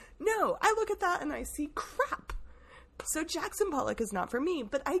something. And no, I look at that and I see crap. So Jackson Pollock is not for me,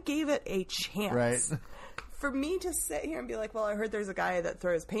 but I gave it a chance. Right. For me to sit here and be like, well, I heard there's a guy that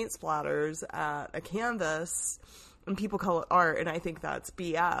throws paint splatters at a canvas and people call it art, and I think that's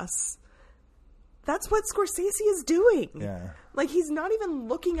BS. That's what Scorsese is doing. Yeah. Like, he's not even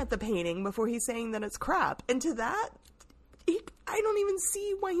looking at the painting before he's saying that it's crap. And to that, I don't even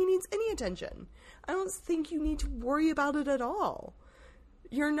see why he needs any attention. I don't think you need to worry about it at all.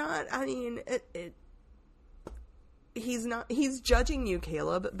 You're not, I mean, he's judging you,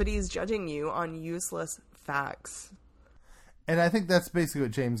 Caleb, but he's judging you on useless facts. And I think that's basically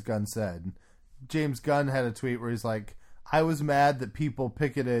what James Gunn said. James Gunn had a tweet where he's like, I was mad that people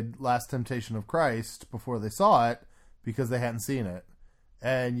picketed Last Temptation of Christ before they saw it because they hadn't seen it.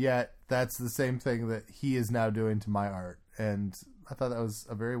 And yet that's the same thing that he is now doing to my art. And I thought that was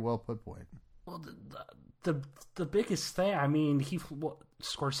a very well put point. Well, the biggest thing, I mean,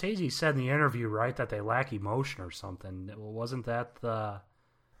 Scorsese said in the interview, right, that they lack emotion or something. Wasn't that the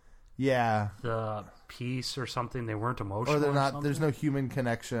piece or something? They weren't emotional, or they're not. There's no human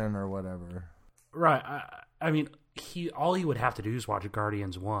connection or whatever. Right. I mean, all he would have to do is watch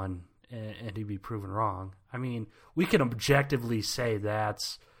Guardians 1, and he'd be proven wrong. I mean, we can objectively say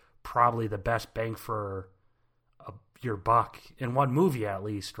that's probably the best bang for your buck in one movie, at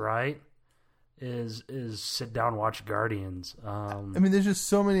least, right? Is sit down and watch Guardians. I mean, there's just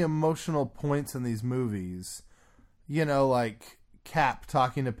so many emotional points in these movies. You know, like Cap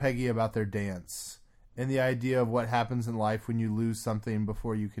talking to Peggy about their dance and the idea of what happens in life when you lose something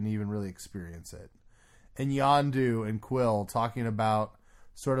before you can even really experience it. And Yondu and Quill talking about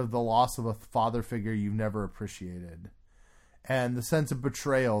sort of the loss of a father figure you've never appreciated. And the sense of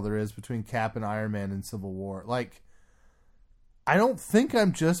betrayal there is between Cap and Iron Man in Civil War. Like, I don't think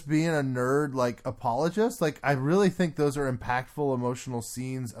I'm just being a nerd, like, apologist. Like, I really think those are impactful, emotional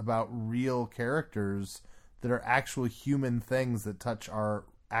scenes about real characters that are actual human things that touch our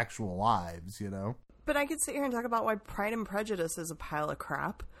actual lives, you know? But I could sit here and talk about why Pride and Prejudice is a pile of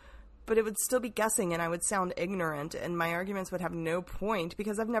crap, but it would still be guessing and I would sound ignorant and my arguments would have no point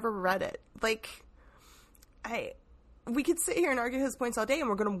because I've never read it. Like, we could sit here and argue his points all day and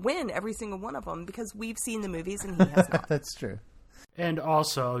we're going to win every single one of them because we've seen the movies and he has not. That's true. And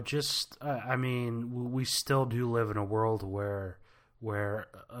also, just, we still do live in a world where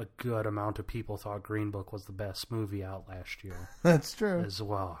a good amount of people thought Green Book was the best movie out last year. That's true. As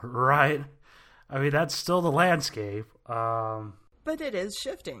well, right? I mean, that's still the landscape. But it is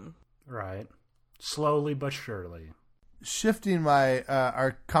shifting. Right. Slowly but surely. Shifting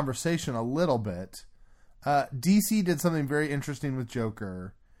our conversation a little bit, DC did something very interesting with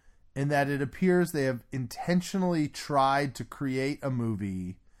Joker in that it appears they have intentionally tried to create a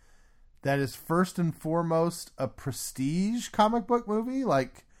movie that is first and foremost a prestige comic book movie,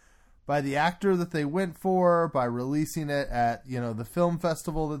 like by the actor that they went for, by releasing it at, the film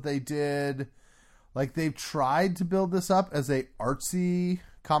festival that they did. Like, they've tried to build this up as a artsy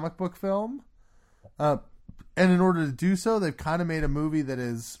comic book film. And in order to do so, they've kind of made a movie that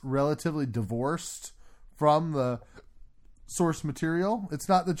is relatively divorced from the source material. It's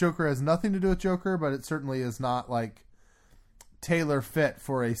not that Joker has nothing to do with Joker, but it certainly is not, like, tailor fit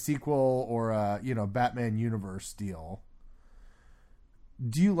for a sequel or a, Batman universe deal.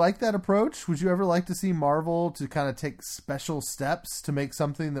 Do you like that approach? Would you ever like to see Marvel to kind of take special steps to make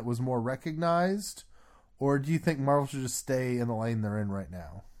something that was more recognized? Or do you think Marvel should just stay in the lane they're in right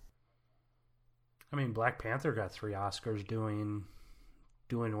now? I mean, Black Panther got 3 Oscars doing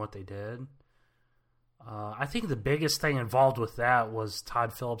what they did. I think the biggest thing involved with that was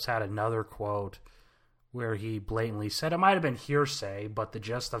Todd Phillips had another quote where he blatantly said, it might have been hearsay, but the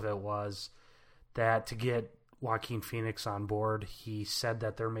gist of it was that to get Joaquin Phoenix on board, he said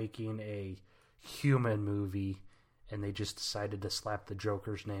that they're making a human movie and they just decided to slap the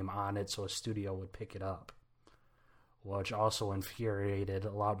Joker's name on it so a studio would pick it up, which also infuriated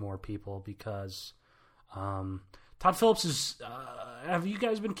a lot more people because Todd Phillips is have you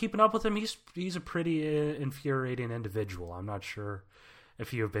guys been keeping up with him? He's a pretty infuriating individual. I'm not sure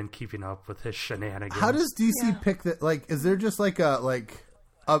if you have been keeping up with his shenanigans. How does DC pick that? Like, is there just like a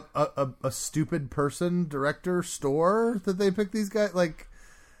stupid person director store that they pick these guys? Like,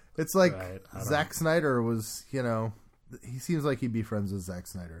 it's like right, Zack Snyder was, he seems like he'd be friends with Zack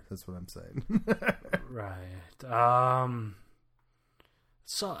Snyder. That's what I'm saying. Right.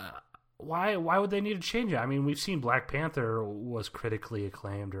 So why would they need to change it? I mean, we've seen Black Panther was critically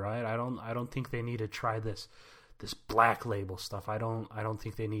acclaimed, right? I don't think they need to try this black label stuff. I don't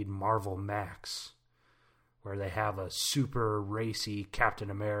think they need Marvel Max, where they have a super racy Captain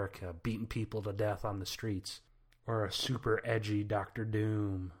America beating people to death on the streets, or a super edgy Doctor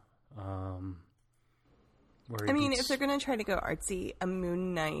Doom. If they're going to try to go artsy, a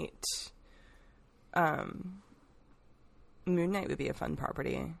Moon Knight would be a fun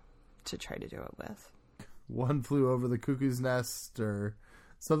property to try to do it with. One Flew Over the Cuckoo's Nest or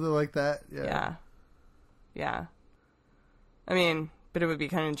something like that. Yeah. I mean, but it would be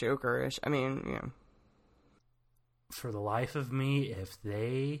kind of Joker-ish. I mean, For the life of me, if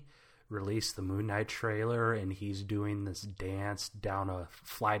they release the Moon Knight trailer and he's doing this dance down a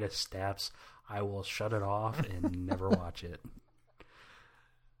flight of steps, I will shut it off and never watch it.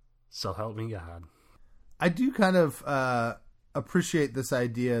 So help me God. I do kind of appreciate this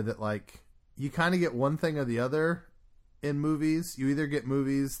idea that, like, you kind of get one thing or the other in movies. You either get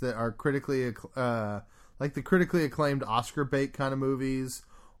movies that are critically like the critically acclaimed Oscar bait kind of movies,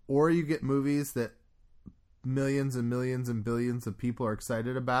 or you get movies that millions and millions and billions of people are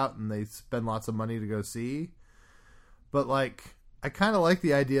excited about and they spend lots of money to go see. But, like, I kind of like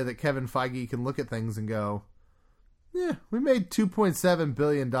the idea that Kevin Feige can look at things and go, yeah, we made $2.7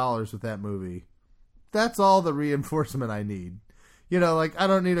 billion with that movie. That's all the reinforcement I need. Like, I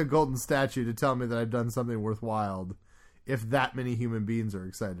don't need a golden statue to tell me that I've done something worthwhile if that many human beings are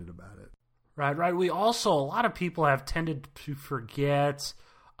excited about it. Right. We also, a lot of people have tended to forget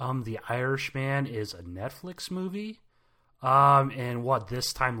The Irishman is a Netflix movie. And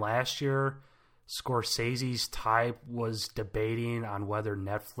this time last year, Scorsese's type was debating on whether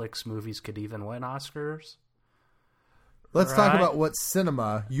Netflix movies could even win Oscars. Let's talk about what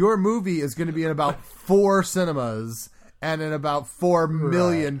cinema. Your movie is going to be in about 4 cinemas and in about 4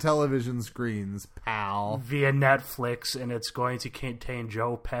 million television screens, pal. Via Netflix, and it's going to contain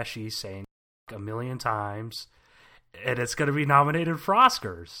Joe Pesci saying a million times, and it's going to be nominated for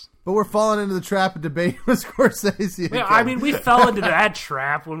Oscars. But we're falling into the trap of debating with Scorsese. Yeah, I mean, we fell into that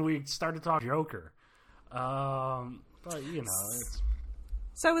trap when we started talking Joker. But, it's...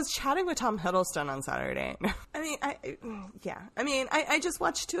 So I was chatting with Tom Hiddleston on Saturday. I just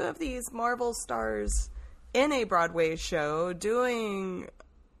watched two of these Marvel stars in a Broadway show doing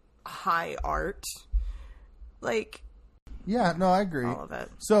high art. Like, yeah, no, I agree. all of it.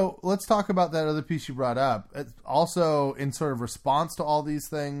 So let's talk about that other piece you brought up. It's also, in sort of response to all these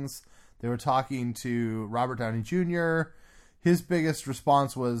things, they were talking to Robert Downey Jr. His biggest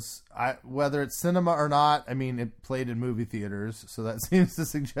response was, whether it's cinema or not, I mean, it played in movie theaters, so that seems to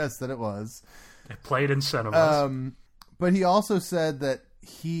suggest that it was. It played in cinemas. But he also said that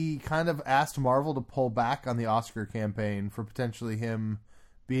he kind of asked Marvel to pull back on the Oscar campaign for potentially him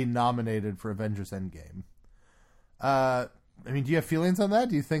being nominated for Avengers Endgame. I mean, do you have feelings on that?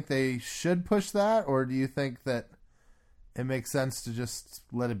 Do you think they should push that, or do you think that it makes sense to just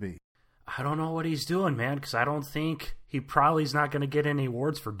let it be? I don't know what he's doing, man, because I don't think he probably is not going to get any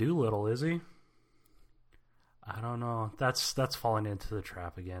awards for Doolittle, is he? I don't know. That's falling into the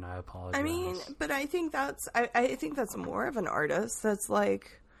trap again. I apologize. I mean, but I think that's more of an artist that's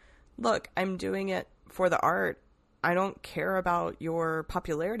like, look, I'm doing it for the art. I don't care about your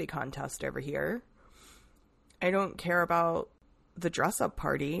popularity contest over here. I don't care about the dress-up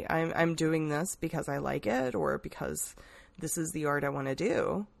party. I'm doing this because I like it or because this is the art I want to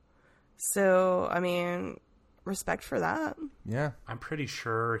do. So, I mean, respect for that. Yeah. I'm pretty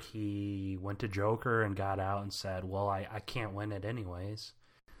sure he went to Joker and got out and said, well, I can't win it anyways.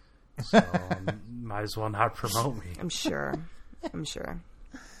 So, might as well not promote me. I'm sure.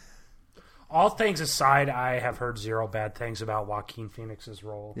 All things aside, I have heard zero bad things about Joaquin Phoenix's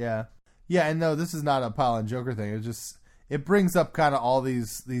role. Yeah. Yeah, and no, this is not a pile on Joker thing. It brings up kind of all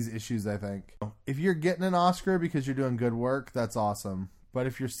these issues, I think. If you're getting an Oscar because you're doing good work, that's awesome. But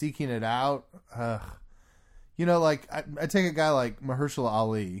if you're seeking it out, like I take a guy like Mahershala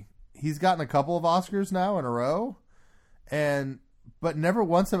Ali. He's gotten a couple of Oscars now in a row, but never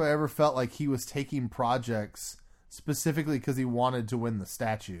once have I ever felt like he was taking projects specifically because he wanted to win the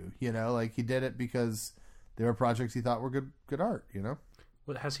statue. Like he did it because they were projects he thought were good art.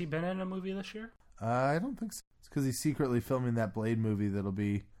 Has he been in a movie this year? I don't think so. It's because he's secretly filming that Blade movie that'll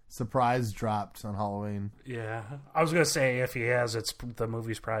be surprise dropped on Halloween. Yeah, I was gonna say if he has, the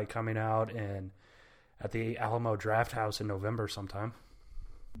movie's probably coming out at the Alamo Draft House in November sometime.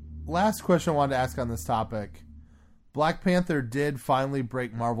 Last question I wanted to ask on this topic: Black Panther did finally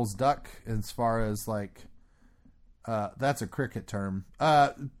break Marvel's duck as far as like. That's a cricket term.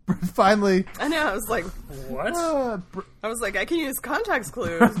 Finally, I know. I was like, what? I was like, I can use context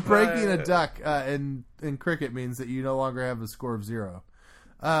clues. Breaking a duck in cricket means that you no longer have a score of 0.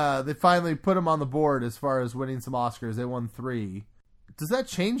 They finally put him on the board as far as winning some Oscars. They won 3. Does that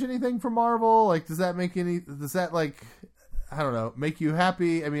change anything for Marvel? Like, does that make I don't know, make you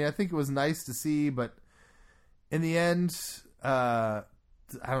happy? I mean, I think it was nice to see, but in the end, I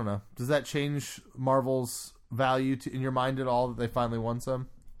don't know. Does that change Marvel's value in your mind at all that they finally won some?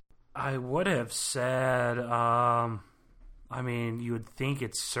 I would have said, I mean, you would think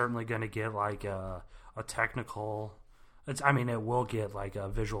it's certainly going to get like a technical. It will get like a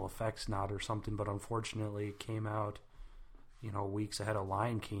visual effects nod or something, but unfortunately it came out, weeks ahead of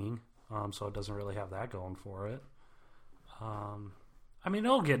Lion King, so it doesn't really have that going for it.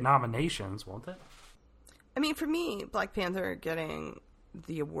 It'll get nominations, won't it? I mean, for me, Black Panther getting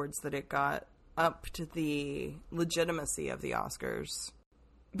the awards that it got up to the legitimacy of the Oscars.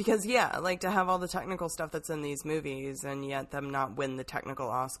 Because, yeah, like to have all the technical stuff that's in these movies and yet them not win the technical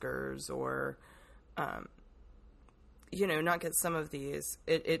Oscars or, not get some of these,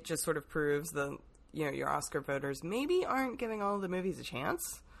 it just sort of proves your Oscar voters maybe aren't giving all of the movies a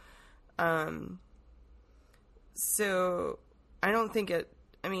chance. So I don't think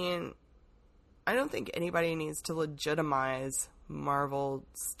anybody needs to legitimize Marvel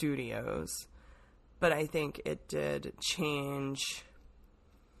Studios. But I think it did change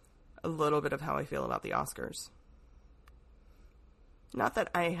a little bit of how I feel about the Oscars. Not that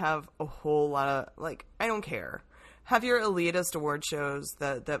I have a whole lot of, I don't care. Have your elitist award shows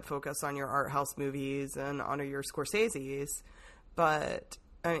that focus on your art house movies and honor your Scorseses. But,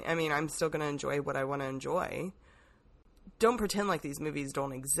 I'm still going to enjoy what I want to enjoy. Don't pretend like these movies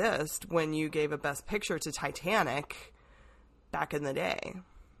don't exist when you gave a Best Picture to Titanic back in the day.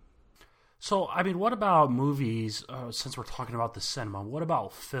 So, what about movies, since we're talking about the cinema, what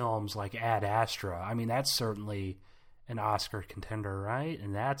about films like Ad Astra? That's certainly an Oscar contender, right?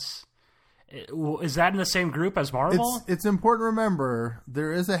 And is that in the same group as Marvel? It's important to remember,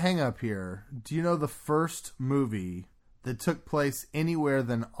 there is a hang-up here. Do you know the first movie that took place anywhere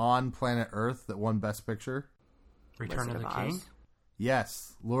than on planet Earth that won Best Picture? Return of the King?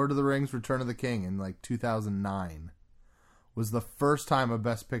 Yes, Lord of the Rings, Return of the King in 2009. was the first time a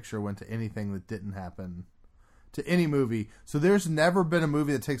Best Picture went to anything that didn't happen to any movie. So there's never been a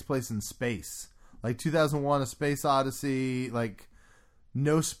movie that takes place in space. Like 2001, A Space Odyssey, like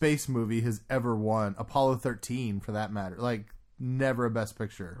no space movie has ever won. Apollo 13, for that matter. Like, never a Best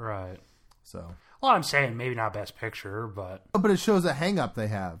Picture. Right. So... Well, I'm saying maybe not Best Picture, but... But it shows a hang-up they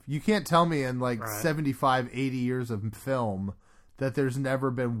have. You can't tell me in, 75, 80 years of film that there's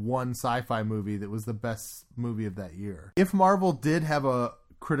never been one sci-fi movie that was the best movie of that year. If Marvel did have a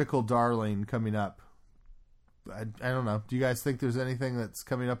critical darling coming up, I don't know. Do you guys think there's anything that's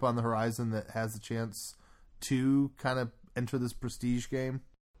coming up on the horizon that has a chance to kind of enter this prestige game?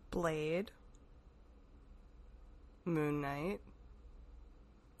 Blade. Moon Knight.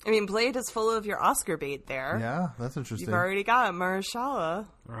 I mean, Blade is full of your Oscar bait there. Yeah, that's interesting. You've already got Mahershala.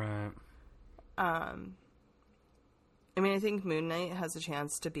 Right. I mean, I think Moon Knight has a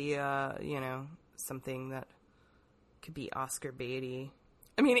chance to be, something that could be Oscar baity.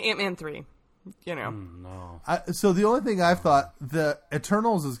 I mean, Ant-Man 3, No. So the only thing I've thought, the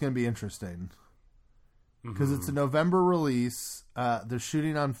Eternals is going to be interesting. Because it's a November release. They're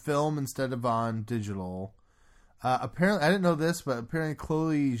shooting on film instead of on digital. Apparently, I didn't know this, but apparently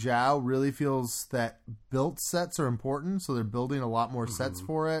Chloe Zhao really feels that built sets are important, so they're building a lot more sets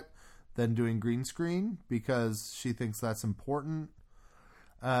for it than doing green screen because she thinks that's important.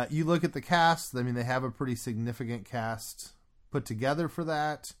 You look at the cast, I mean, they have a pretty significant cast put together for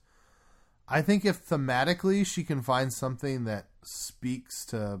that. I think if thematically she can find something that speaks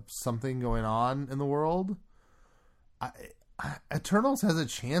to something going on in the world, Eternals has a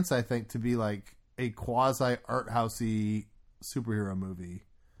chance, I think, to be like a quasi art housey superhero movie.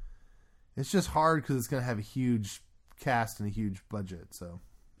 It's just hard because it's going to have a huge cast and a huge budget. So,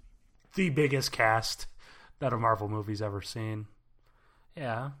 the biggest cast that a Marvel movie's ever seen.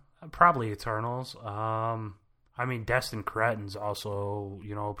 Yeah, probably Eternals. I mean, Destin Cretton's also,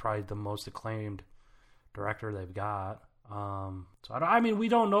 probably the most acclaimed director they've got. So we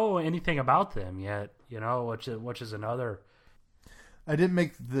don't know anything about them yet. Which is another. I didn't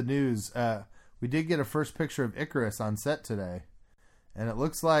make the news. We did get a first picture of Icarus on set today. And it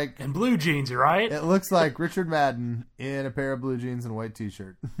looks like... In blue jeans, right? It looks like Richard Madden in a pair of blue jeans and a white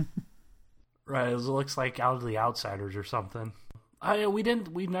t-shirt. Right, it looks like Out of the Outsiders or something.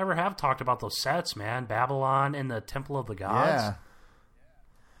 We never have talked about those sets, man. Babylon and the Temple of the Gods. Yeah.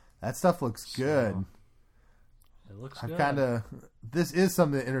 That stuff looks good. It looks good. This is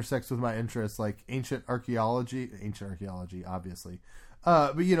something that intersects with my interests, like ancient archaeology, obviously.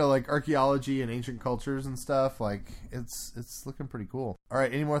 But like archaeology and ancient cultures and stuff, like it's looking pretty cool. All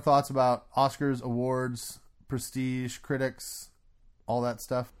right, any more thoughts about Oscars, awards, prestige, critics, all that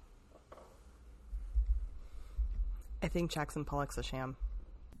stuff? I think Jackson Pollock's a sham.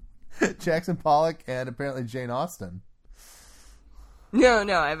 Jackson Pollock and apparently Jane Austen. No,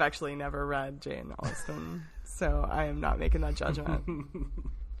 I've actually never read Jane Austen, so I am not making that judgment.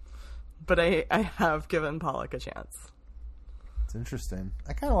 But I have given Pollock a chance. It's interesting.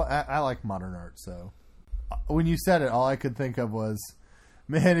 I like modern art, so when you said it, all I could think of was,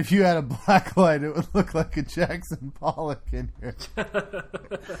 man, if you had a black light, it would look like a Jackson Pollock in here.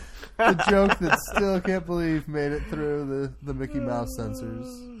 The joke that still can't believe made it through the Mickey Mouse censors.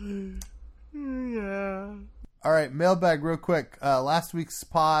 Yeah. All right, mailbag real quick. Last week's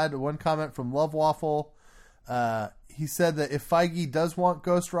pod, one comment from Love Waffle. He said that if Feige does want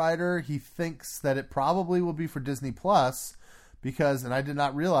Ghost Rider, he thinks that it probably will be for Disney Plus. Because, and I did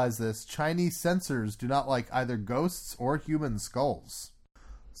not realize this, Chinese censors do not like either ghosts or human skulls.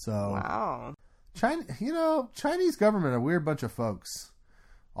 So, wow. Chinese government are a weird bunch of folks.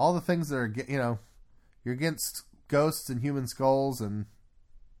 All the things that are, you're against ghosts and human skulls and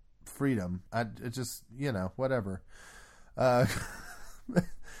freedom. It just, whatever.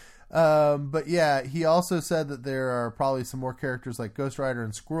 But yeah, he also said that there are probably some more characters like Ghost Rider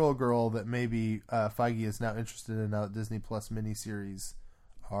and Squirrel Girl that maybe Feige is now interested in now that Disney Plus miniseries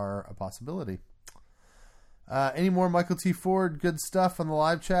are a possibility. Any more Michael T. Ford good stuff on the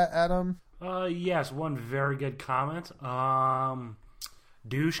live chat, Adam? Yes, one very good comment.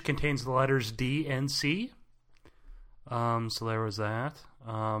 Douche contains the letters D and C. So there was that.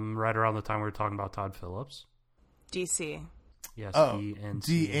 Right around the time we were talking about Todd Phillips. DC. Yes,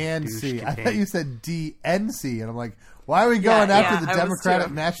 D and C. I thought you said DNC, and I'm like, why are we going after the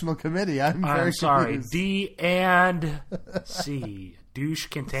Democratic National Committee? I'm very sorry. confused. D and C. Douche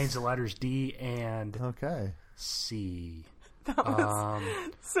contains the letters D and C.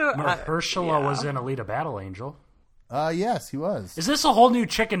 Mahershala was in Alita Battle Angel. Yes, he was. Is this a whole new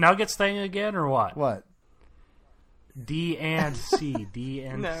chicken nuggets thing again, or what? What? D and C. D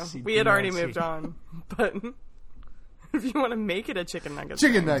and no, C. we had already moved on, but if you want to make it a chicken nugget.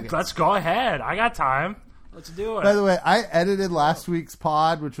 Chicken nuggets. Let's go ahead. I got time. Let's do it. By the way, I edited last week's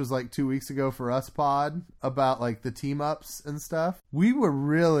pod, which was like 2 weeks ago for us pod, about like the team ups and stuff. We were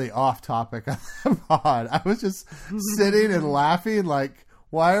really off topic on that pod. I was just sitting and laughing like,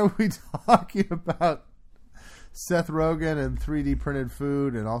 why are we talking about Seth Rogen and 3D printed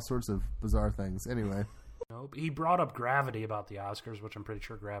food and all sorts of bizarre things? Anyway. Nope. He brought up Gravity about the Oscars, which I'm pretty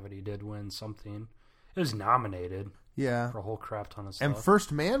sure Gravity did win something. It was nominated. Yeah. For a whole crap ton of stuff. And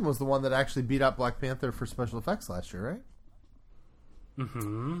First Man was the one that actually beat up Black Panther for special effects last year, right?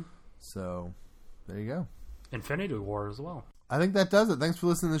 Mm-hmm. So, there you go. Infinity War as well. I think that does it. Thanks for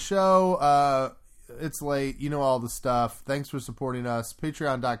listening to the show. It's late. You know all the stuff. Thanks for supporting us.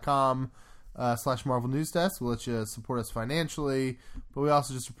 Patreon.com/Marvel News Desk. We'll let you support us financially. But we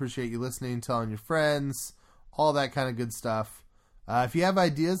also just appreciate you listening, telling your friends, all that kind of good stuff. If you have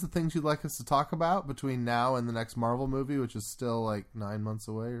ideas of things you'd like us to talk about between now and the next Marvel movie, which is still like 9 months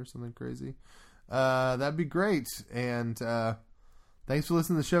away or something crazy, that'd be great. And thanks for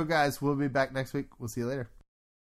listening to the show, guys. We'll be back next week. We'll see you later.